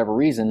happened for whatever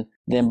reason,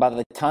 then by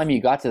the time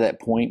you got to that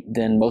point,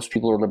 then most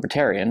people are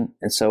libertarian.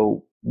 And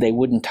so they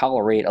wouldn't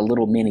tolerate a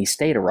little mini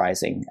state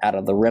arising out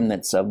of the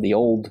remnants of the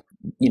old,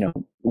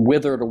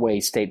 withered away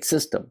state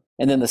system.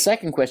 And then the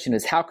second question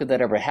is, how could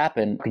that ever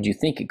happen? Could you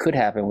think it could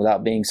happen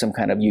without being some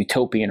kind of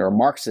utopian or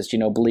Marxist,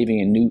 believing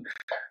in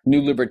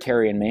new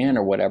libertarian man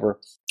or whatever?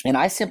 And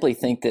I simply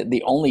think that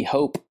the only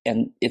hope,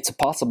 and it's a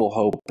possible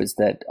hope, is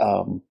that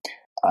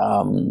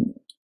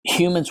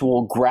humans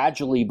will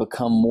gradually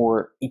become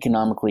more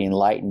economically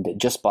enlightened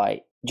just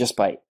by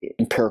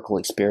empirical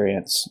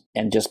experience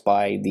and just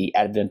by the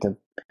advent of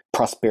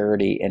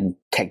prosperity and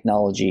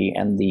technology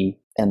and the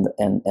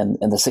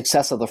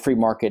success of the free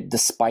market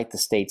despite the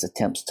state's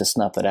attempts to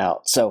snuff it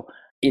out. So,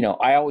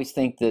 I always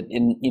think that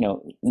in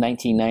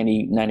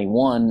 1990,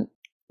 91,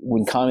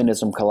 when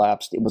communism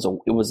collapsed, it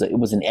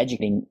was an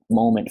educating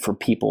moment for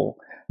people,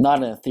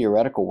 not in a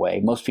theoretical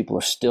way. Most people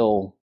are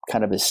still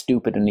kind of as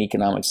stupid in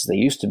economics as they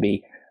used to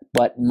be,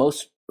 but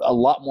a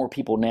lot more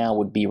people now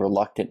would be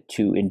reluctant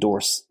to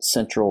endorse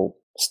central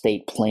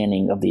state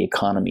planning of the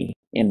economy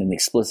in an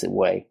explicit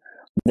way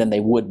than they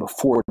would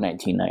before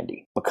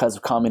 1990, because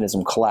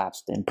communism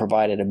collapsed and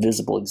provided a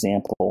visible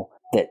example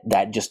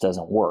that just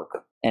doesn't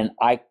work. And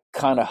I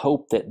kind of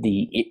hope that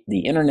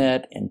the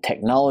internet and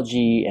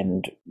technology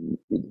and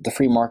the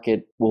free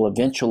market will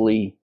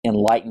eventually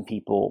enlighten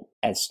people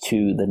as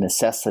to the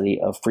necessity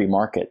of free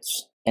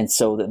markets, and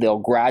so that they'll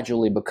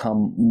gradually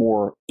become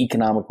more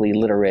economically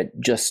literate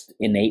just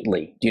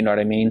innately. Do you know what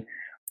I mean?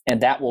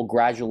 And that will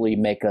gradually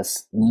make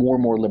us more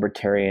and more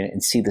libertarian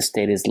and see the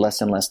state as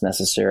less and less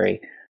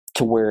necessary,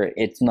 to where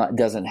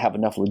doesn't have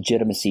enough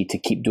legitimacy to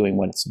keep doing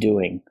what it's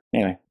doing.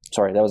 Anyway,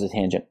 sorry, that was a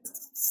tangent.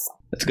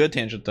 That's a good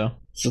tangent, though.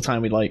 It's the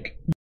time we like.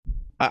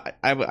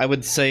 I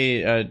would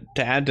say,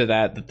 to add to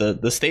that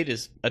the state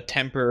is a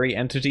temporary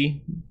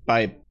entity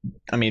by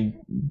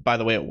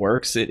the way it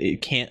works.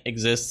 It can't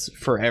exist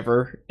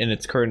forever in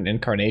its current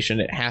incarnation.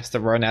 It has to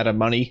run out of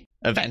money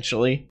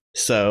eventually.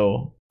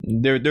 So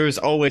there's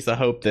always the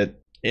hope that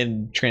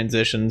in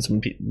transitions,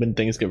 when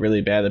things get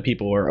really bad, that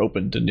people are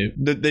open to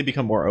they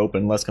become more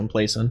open, less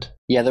complacent.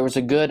 Yeah, there was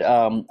a good,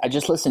 I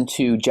just listened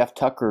to Jeff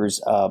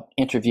Tucker's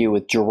interview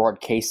with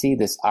Gerard Casey,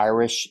 this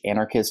Irish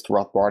anarchist,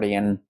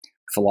 Rothbardian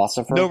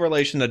philosopher. No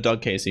relation to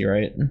Doug Casey,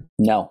 right?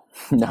 No.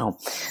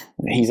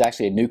 He's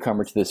actually a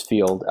newcomer to this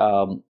field.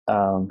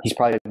 He's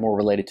probably more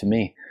related to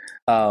me.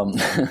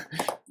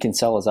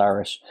 Kinsella's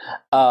Irish.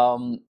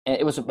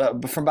 It was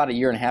from about a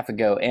year and a half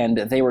ago, and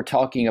they were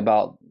talking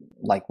about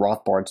like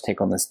Rothbard's take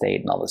on the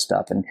state and all this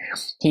stuff. And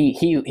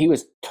he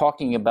was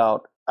talking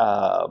about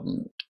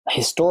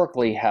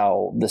historically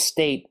how the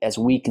state, as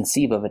we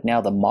conceive of it now,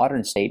 the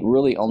modern state,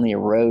 really only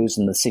arose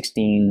in the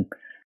 17th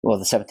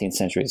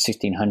century, the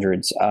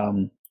 1600s.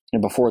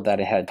 And before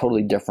that, it had a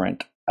totally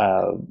different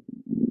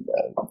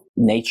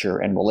nature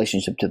and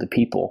relationship to the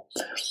people.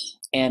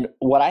 And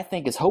what I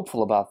think is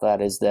hopeful about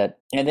that is that,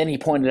 and then he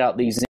pointed out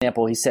the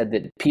example, he said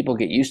that people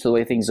get used to the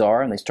way things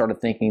are, and they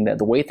started thinking that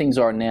the way things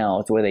are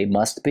now is the way they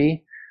must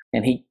be.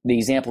 And the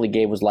example he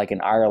gave was like in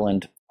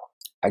Ireland,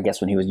 I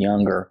guess when he was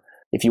younger,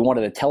 if you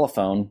wanted a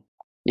telephone,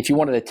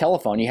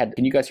 you had,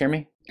 can you guys hear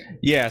me?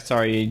 Yeah,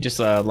 sorry, you just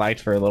lagged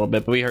for a little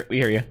bit, but we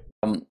hear you.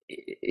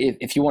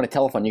 If you want a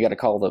telephone, you got to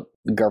call the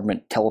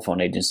government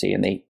telephone agency,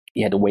 and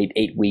you had to wait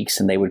 8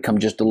 weeks, and they would come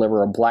just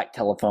deliver a black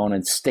telephone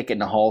and stick it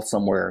in a hall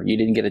somewhere. You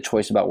didn't get a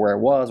choice about where it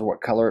was or what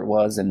color it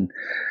was. And,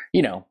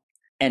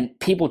 and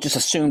people just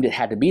assumed it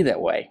had to be that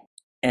way.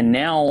 And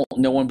now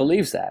no one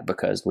believes that,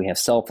 because we have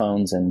cell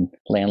phones and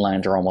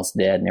landlines are almost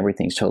dead and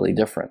everything's totally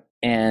different.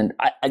 And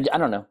I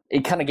don't know.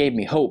 It kind of gave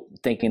me hope,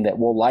 thinking that,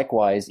 well,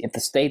 likewise, if the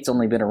state's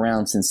only been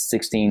around since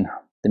the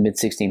mid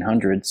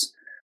 1600s,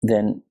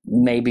 then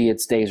maybe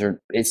its days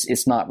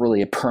it's not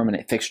really a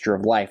permanent fixture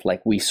of life like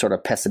we sort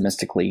of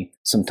pessimistically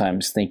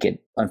sometimes think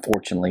it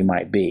unfortunately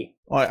might be.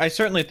 Well, I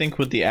certainly think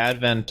with the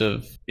advent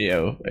of,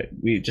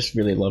 we just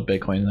really love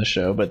Bitcoin in the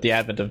show, but the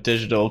advent of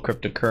digital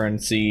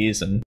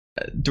cryptocurrencies and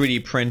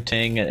 3D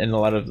printing and a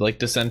lot of like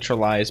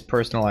decentralized,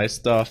 personalized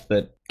stuff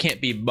that can't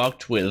be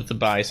mucked with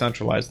by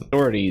centralized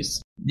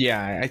authorities.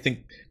 Yeah, I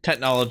think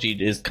technology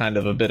is kind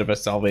of a bit of a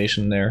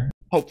salvation there.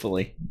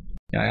 Hopefully.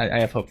 Yeah,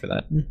 I have hope for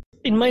that.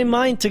 In my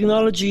mind,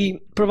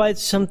 technology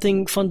provides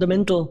something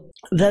fundamental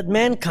that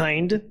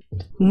mankind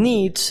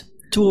needs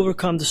to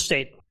overcome the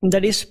state. And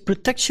that is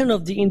protection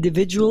of the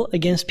individual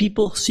against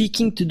people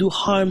seeking to do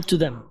harm to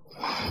them.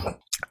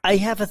 I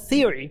have a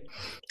theory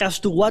as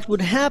to what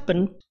would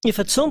happen if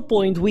at some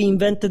point we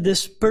invented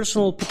this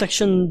personal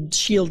protection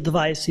shield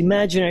device,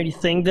 imaginary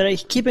thing that I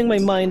keep in my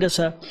mind as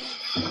an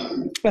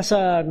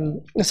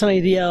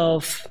idea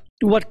of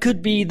what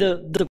could be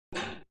the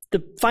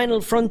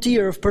final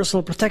frontier of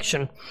personal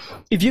protection.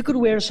 If you could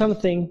wear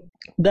something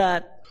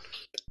that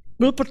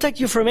will protect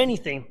you from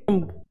anything,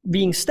 from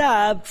being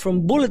stabbed,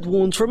 from bullet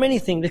wounds, from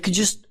anything, that could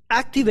just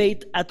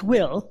activate at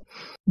will,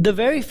 the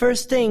very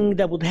first thing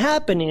that would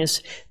happen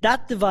is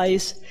that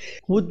device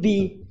would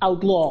be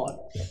outlawed.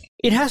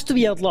 It has to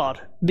be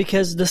outlawed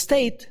because the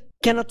state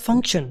cannot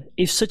function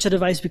if such a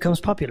device becomes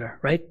popular,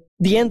 right?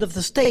 The end of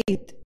the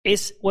state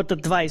is what the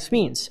device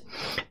means.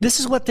 This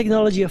is what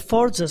technology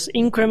affords us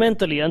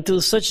incrementally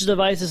until such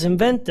device is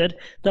invented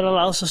that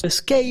allows us to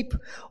escape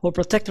or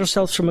protect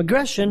ourselves from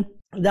aggression.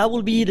 That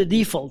will be the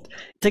default.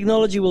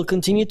 Technology will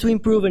continue to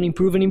improve and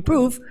improve and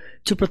improve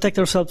to protect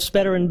ourselves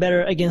better and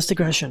better against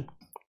aggression.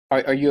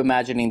 Are you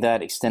imagining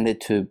that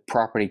extended to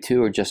property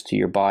too, or just to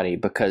your body?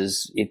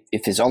 Because if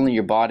it's only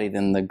your body,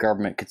 then the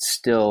government could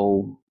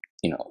still,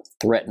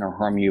 threaten or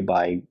harm you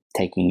by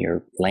taking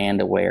your land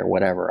away or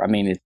whatever. I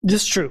mean,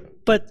 this is true.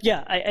 But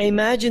yeah, I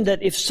imagine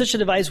that if such a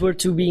device were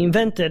to be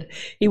invented,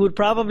 it would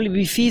probably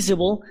be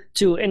feasible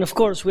to, and of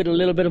course, with a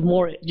little bit of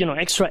more,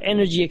 extra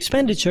energy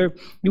expenditure,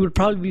 it would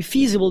probably be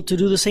feasible to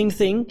do the same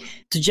thing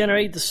to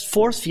generate this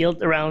force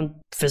field around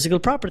physical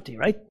property,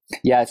 right?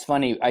 Yeah, it's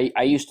funny.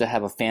 I used to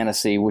have a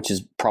fantasy, which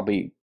is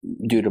probably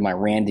due to my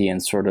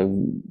Randian sort of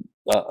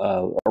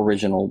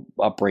original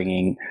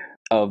upbringing,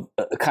 of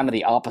kind of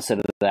the opposite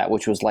of that,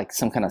 which was like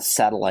some kind of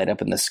satellite up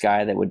in the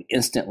sky that would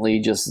instantly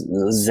just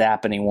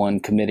zap anyone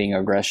committing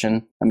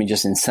aggression. I mean,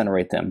 just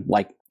incinerate them,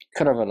 like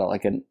kind of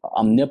like an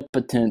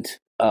omnipotent,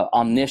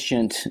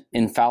 omniscient,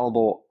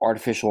 infallible,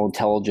 artificial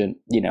intelligent,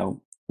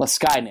 a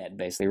Skynet,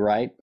 basically,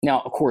 right?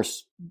 Now, of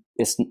course,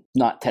 it's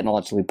not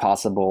technologically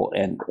possible,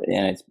 and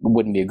it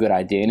wouldn't be a good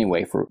idea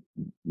anyway for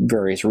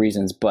various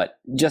reasons, but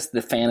just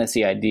the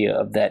fantasy idea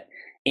of that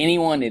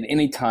anyone at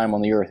any time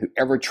on the earth who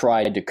ever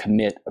tried to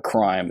commit a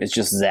crime is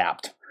just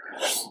zapped.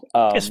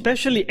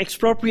 Especially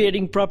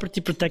expropriating property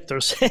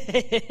protectors.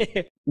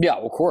 Yeah,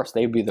 of course,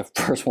 they'd be the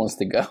first ones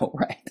to go,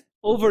 right?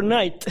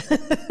 Overnight.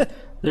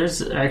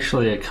 There's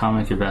actually a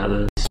comic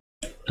about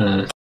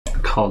this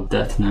called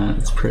Death Note.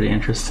 It's pretty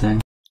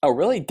interesting. Oh,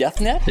 really? Death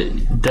Note?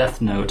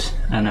 Death Note,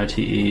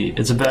 N-O-T-E.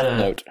 It's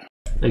about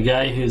a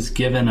guy who's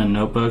given a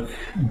notebook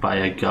by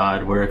a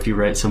god where if you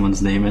write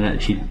someone's name in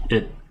it,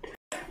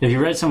 if you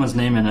write someone's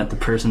name in it, the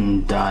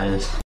person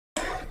dies.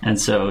 And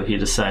so he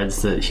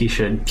decides that he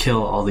should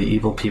kill all the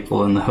evil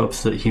people in the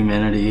hopes that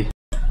humanity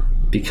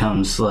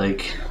becomes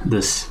like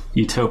this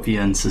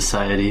utopian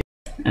society.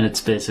 And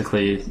it's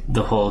basically,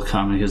 the whole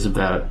comic is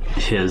about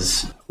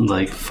his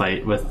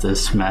fight with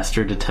this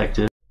master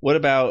detective. What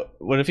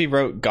if he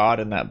wrote God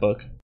in that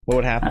book? What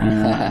would happen?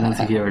 I don't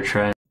think he ever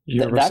tried.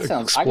 That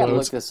sounds. I gotta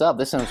look this up.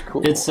 This sounds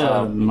cool. It's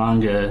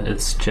manga.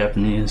 It's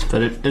Japanese,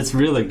 but it's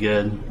really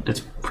good.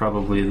 It's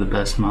probably the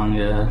best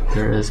manga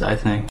there is, I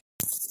think.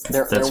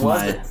 That's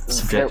my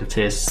subjective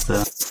taste,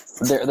 though.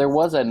 There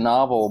was a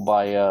novel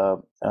by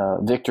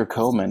Victor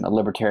Coleman, a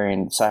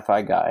libertarian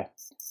sci-fi guy,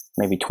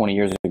 maybe 20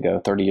 years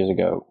ago, 30 years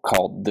ago,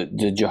 called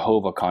the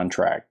Jehovah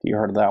Contract. You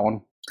heard of that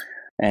one?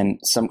 And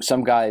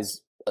some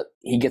guys,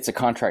 he gets a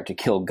contract to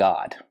kill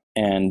God,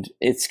 and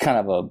it's kind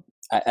of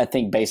I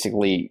think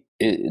basically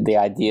the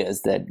idea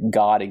is that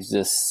God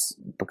exists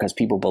because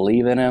people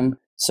believe in him.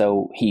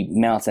 So he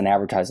mounts an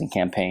advertising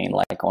campaign,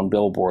 like on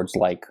billboards,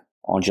 like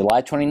on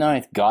July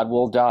 29th, God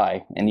will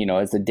die. And,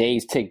 as the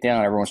days tick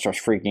down, everyone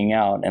starts freaking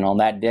out. And on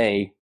that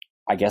day,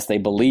 I guess they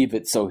believe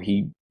it. So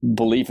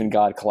belief in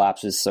God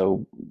collapses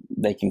so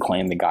they can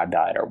claim that God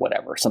died or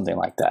whatever, something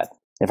like that,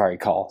 if I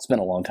recall. It's been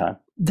a long time.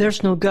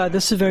 There's no God.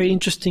 That's a very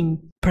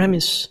interesting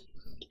premise.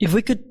 If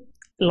we could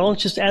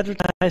launch this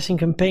advertising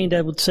campaign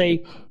that would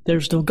say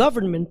there's no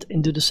government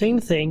and do the same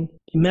thing,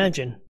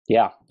 imagine.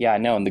 Yeah, I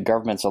know. And the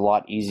government's a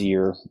lot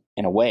easier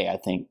in a way, I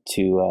think,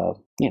 to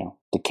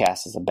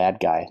cast as a bad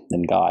guy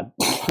than God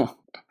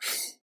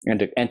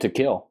and to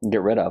kill and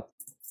get rid of.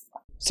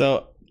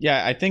 So,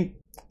 yeah, I think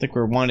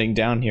we're winding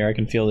down here. I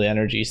can feel the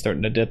energy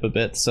starting to dip a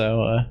bit.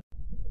 So,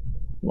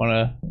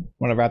 want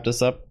to wrap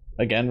this up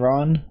again,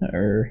 Ron?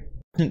 Or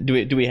do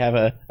we have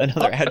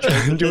another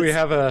outro? Do we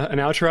have an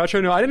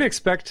outro? No, I didn't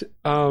expect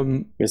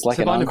Stephan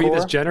to be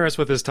this generous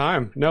with his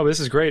time. No, this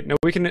is great. No,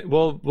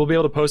 we'll be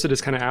able to post it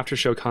as kind of after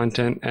show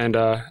content. And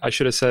I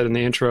should have said in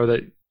the intro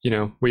that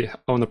we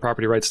own the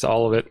property rights to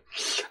all of it,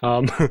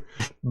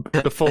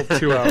 the full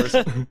 2 hours.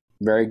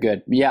 Very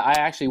good. Yeah, I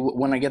actually,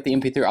 when I get the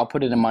MP3, I'll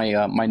put it in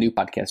my my new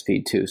podcast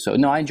feed too. So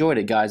no, I enjoyed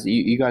it, guys.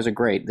 You guys are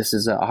great. This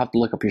is I'll have to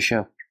look up your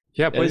show.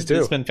 Yeah, please do.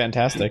 It's been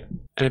fantastic.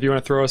 And if you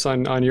want to throw us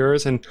on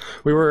yours, and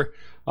we were,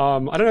 I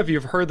don't know if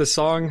you've heard the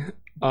song,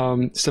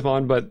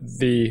 Stephan, but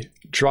the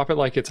Drop It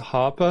Like It's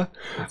Hoppa.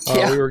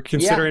 We were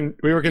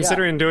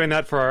considering doing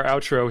that for our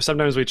outro.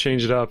 Sometimes we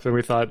change it up, and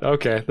we thought,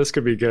 okay, this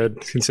could be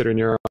good considering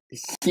you're on.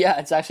 Yeah,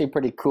 it's actually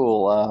pretty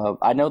cool.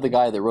 I know the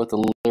guy that wrote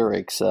the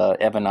lyrics,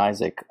 Evan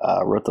Isaac,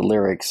 wrote the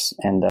lyrics,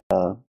 and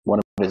one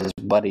of his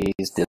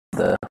buddies did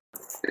the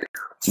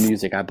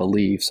music, I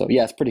believe. So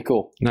yeah, it's pretty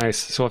cool. Nice.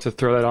 So we'll have to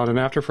throw that on in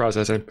after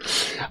processing.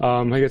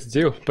 I get to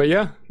do. But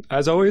yeah,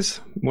 as always,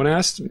 when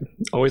asked,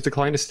 always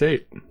decline to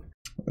state.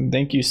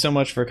 Thank you so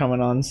much for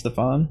coming on,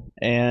 Stephan,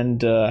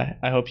 and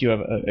I hope you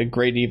have a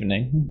great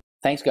evening.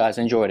 Thanks, guys.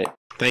 Enjoyed it.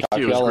 Thank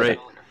you. It was great.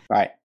 All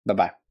right.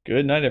 Bye-bye.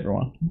 Good night,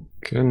 everyone.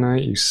 Good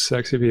night, you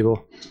sexy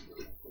people.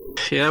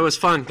 Yeah, it was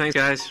fun. Thanks,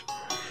 guys.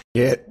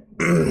 Yeah.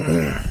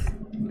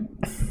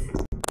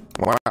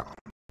 Wow.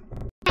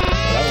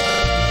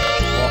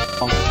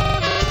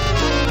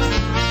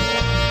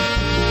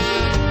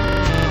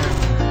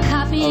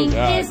 Copying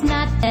is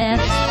not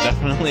theft.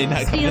 Definitely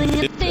not going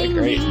to do that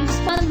great. Leaves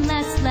one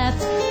less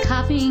left.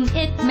 Copying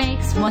it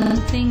makes one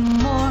thing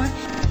more.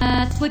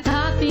 That's what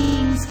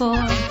copying's for.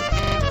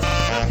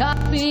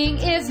 Copying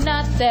is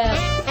not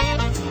theft.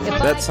 If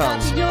That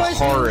sounds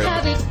horrid.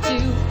 Have it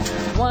too.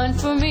 One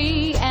for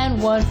me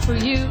and one for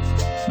you.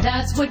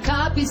 That's what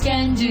copies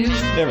can do.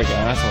 There we go.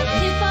 That's what it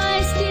is. If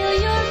I steal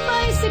your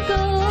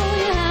bicycle,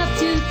 you have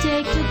to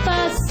take the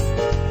bus.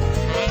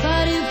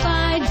 But if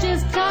I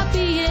just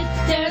copy it,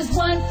 there's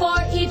one for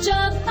each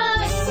of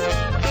us.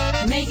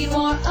 Making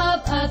more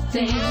of a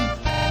thing.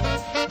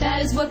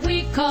 That is what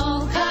we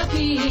call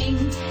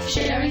copying.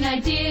 Sharing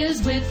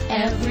ideas with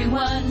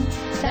everyone.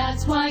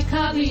 That's why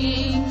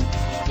copying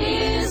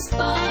is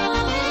fun.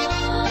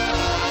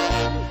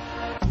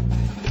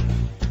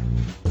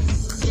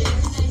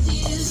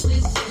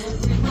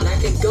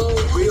 Black and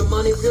gold, real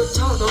money, real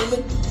talk,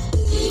 homie.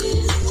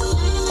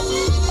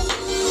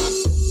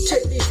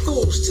 Take these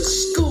fools to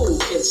school,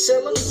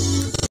 Kinsella.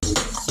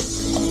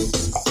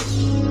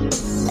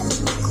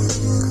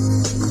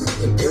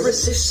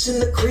 Empiricists in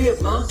the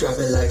crib, ma. Drop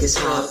it like it's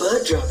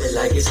Harvard, drop it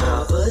like it's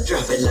Harvard,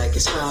 drop it like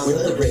it's Harvard.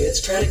 When the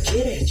Reds try to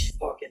get at you,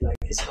 park it like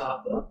it's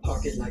Harvard,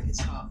 park it like it's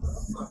Harvard.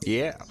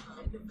 Yeah.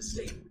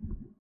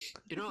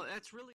 You know, that's really...